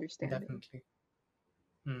 So understanding. Definitely.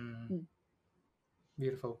 Mm. Hmm.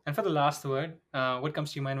 Beautiful. And for the last word, what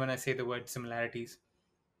comes to your mind when I say the word similarities?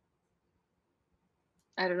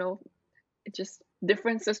 I don't know. It just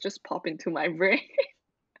differences just pop into my brain.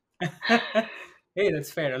 Hey,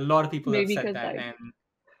 that's fair. A lot of people have Maybe said because that, like and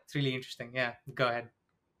it's really interesting. Yeah, go ahead.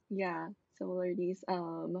 yeah, similarities.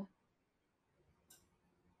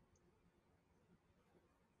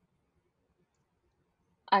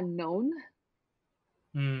 Unknown.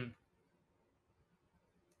 Mm.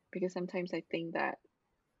 Because sometimes I think that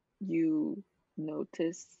you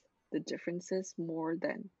notice the differences more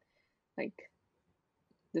than like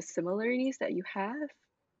the similarities that you have,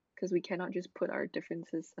 because we cannot just put our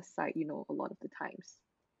differences aside, a lot of the times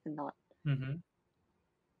and not, Mm-hmm.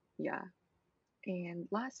 yeah. And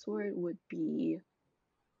last word would be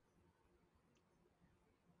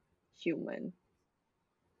human.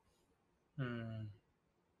 Mm.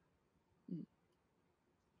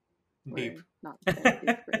 Mm, Deep. We're not that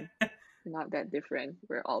different. We're not that different.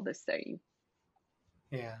 We're all the same.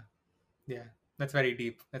 Yeah. Yeah. That's very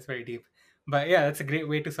deep. That's very deep. But yeah, that's a great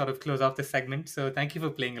way to sort of close off this segment. So thank you for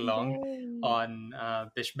playing along Yay! on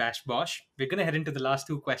Bish Bash Bosh. We're going to head into the last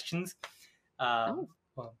two questions. Oh,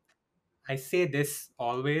 Well, I say this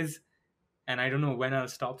always, and I don't know when I'll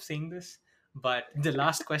stop saying this, but the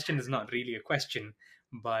last question is not really a question.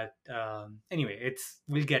 But anyway,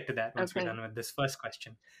 we'll get to that once we're okay, done with this first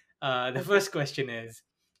question. The okay. first question is,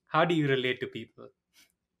 how do you relate to people?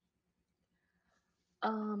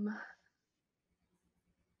 Um,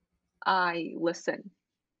 I listen.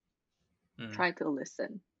 Mm, Try to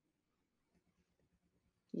listen.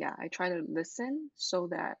 Yeah, I try to listen so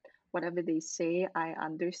that whatever they say, I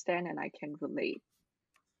understand and I can relate.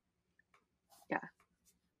 Yeah,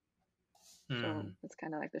 so mm, that's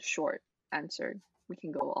kind of like the short answer. We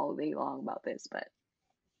can go all day long about this, but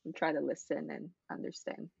we try to listen and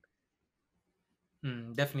understand.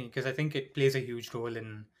 definitely, because I think it plays a huge role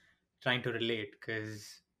in trying to relate.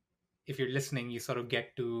 Because if you're listening, you sort of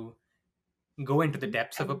get to go into the Mhm.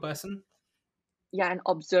 depths of a And person. yeah, and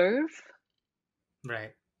observe.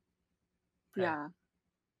 Right, right. Yeah,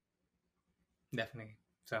 Definitely.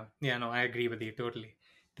 So, yeah, no, I agree with you totally.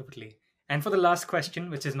 Totally. And for the last question,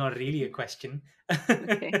 which is not really a question,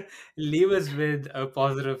 okay. leave us with a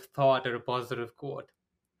positive thought or a positive quote.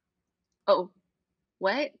 Oh,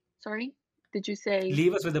 what? Sorry? Did you say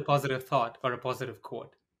Leave us with a positive thought or a positive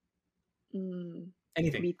quote. mm,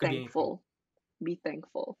 Anything. be Could be anything. thankful? Be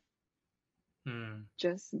thankful. Hmm.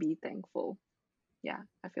 Just be thankful. Yeah,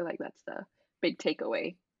 I feel like that's the big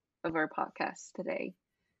takeaway of our podcast today.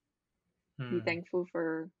 Be Hmm. thankful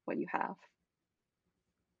for what you have.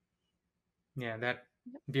 Yeah, that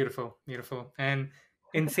beautiful, beautiful. And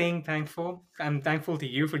in saying thankful, I'm thankful to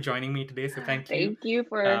you for joining me today. So thank you. Thank you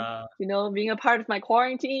for, Uh, being a part of my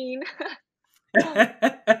quarantine.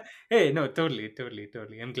 hey, no, totally, totally,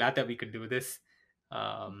 totally. I'm glad that we could do this.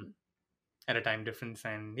 Um, at a time difference,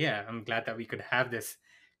 and yeah, I'm glad that we could have this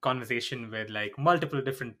conversation with like multiple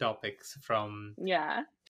different topics from Yeah,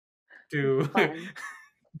 it's to fun.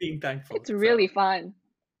 being thankful. It's really So fun.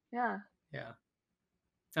 Yeah. yeah,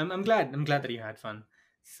 I'm glad that you had fun.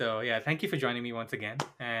 So yeah, thank you for joining me once again,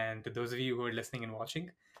 and to those of you who are listening and watching,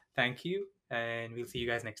 thank you, and we'll see you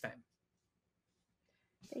guys next time.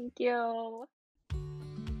 Thank you.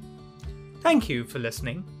 Thank you for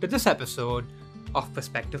listening to this episode of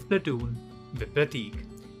Perspective Platoon with Prateek.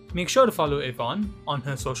 Make sure to follow Yvonne on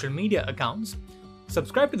her social media accounts,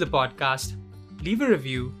 subscribe to the podcast, leave a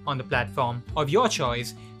review on the platform of your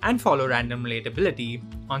choice, and follow Random Relatability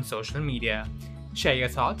on social media. Share your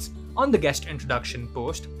thoughts on the guest introduction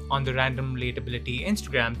post on the Random Relatability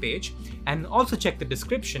Instagram page, and also check the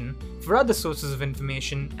description for other sources of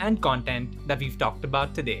information and content that we've talked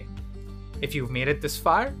about today. If you've made it this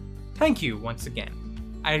far, thank you once again.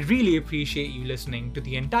 I really appreciate you listening to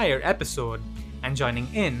the entire episode and joining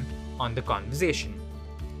in on the conversation.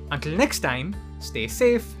 Until next time, stay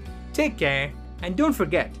safe, take care, and don't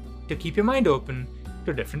forget to keep your mind open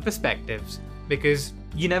to different perspectives, because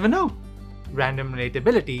you never know. Random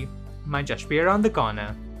relatability might just be around the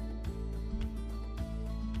corner.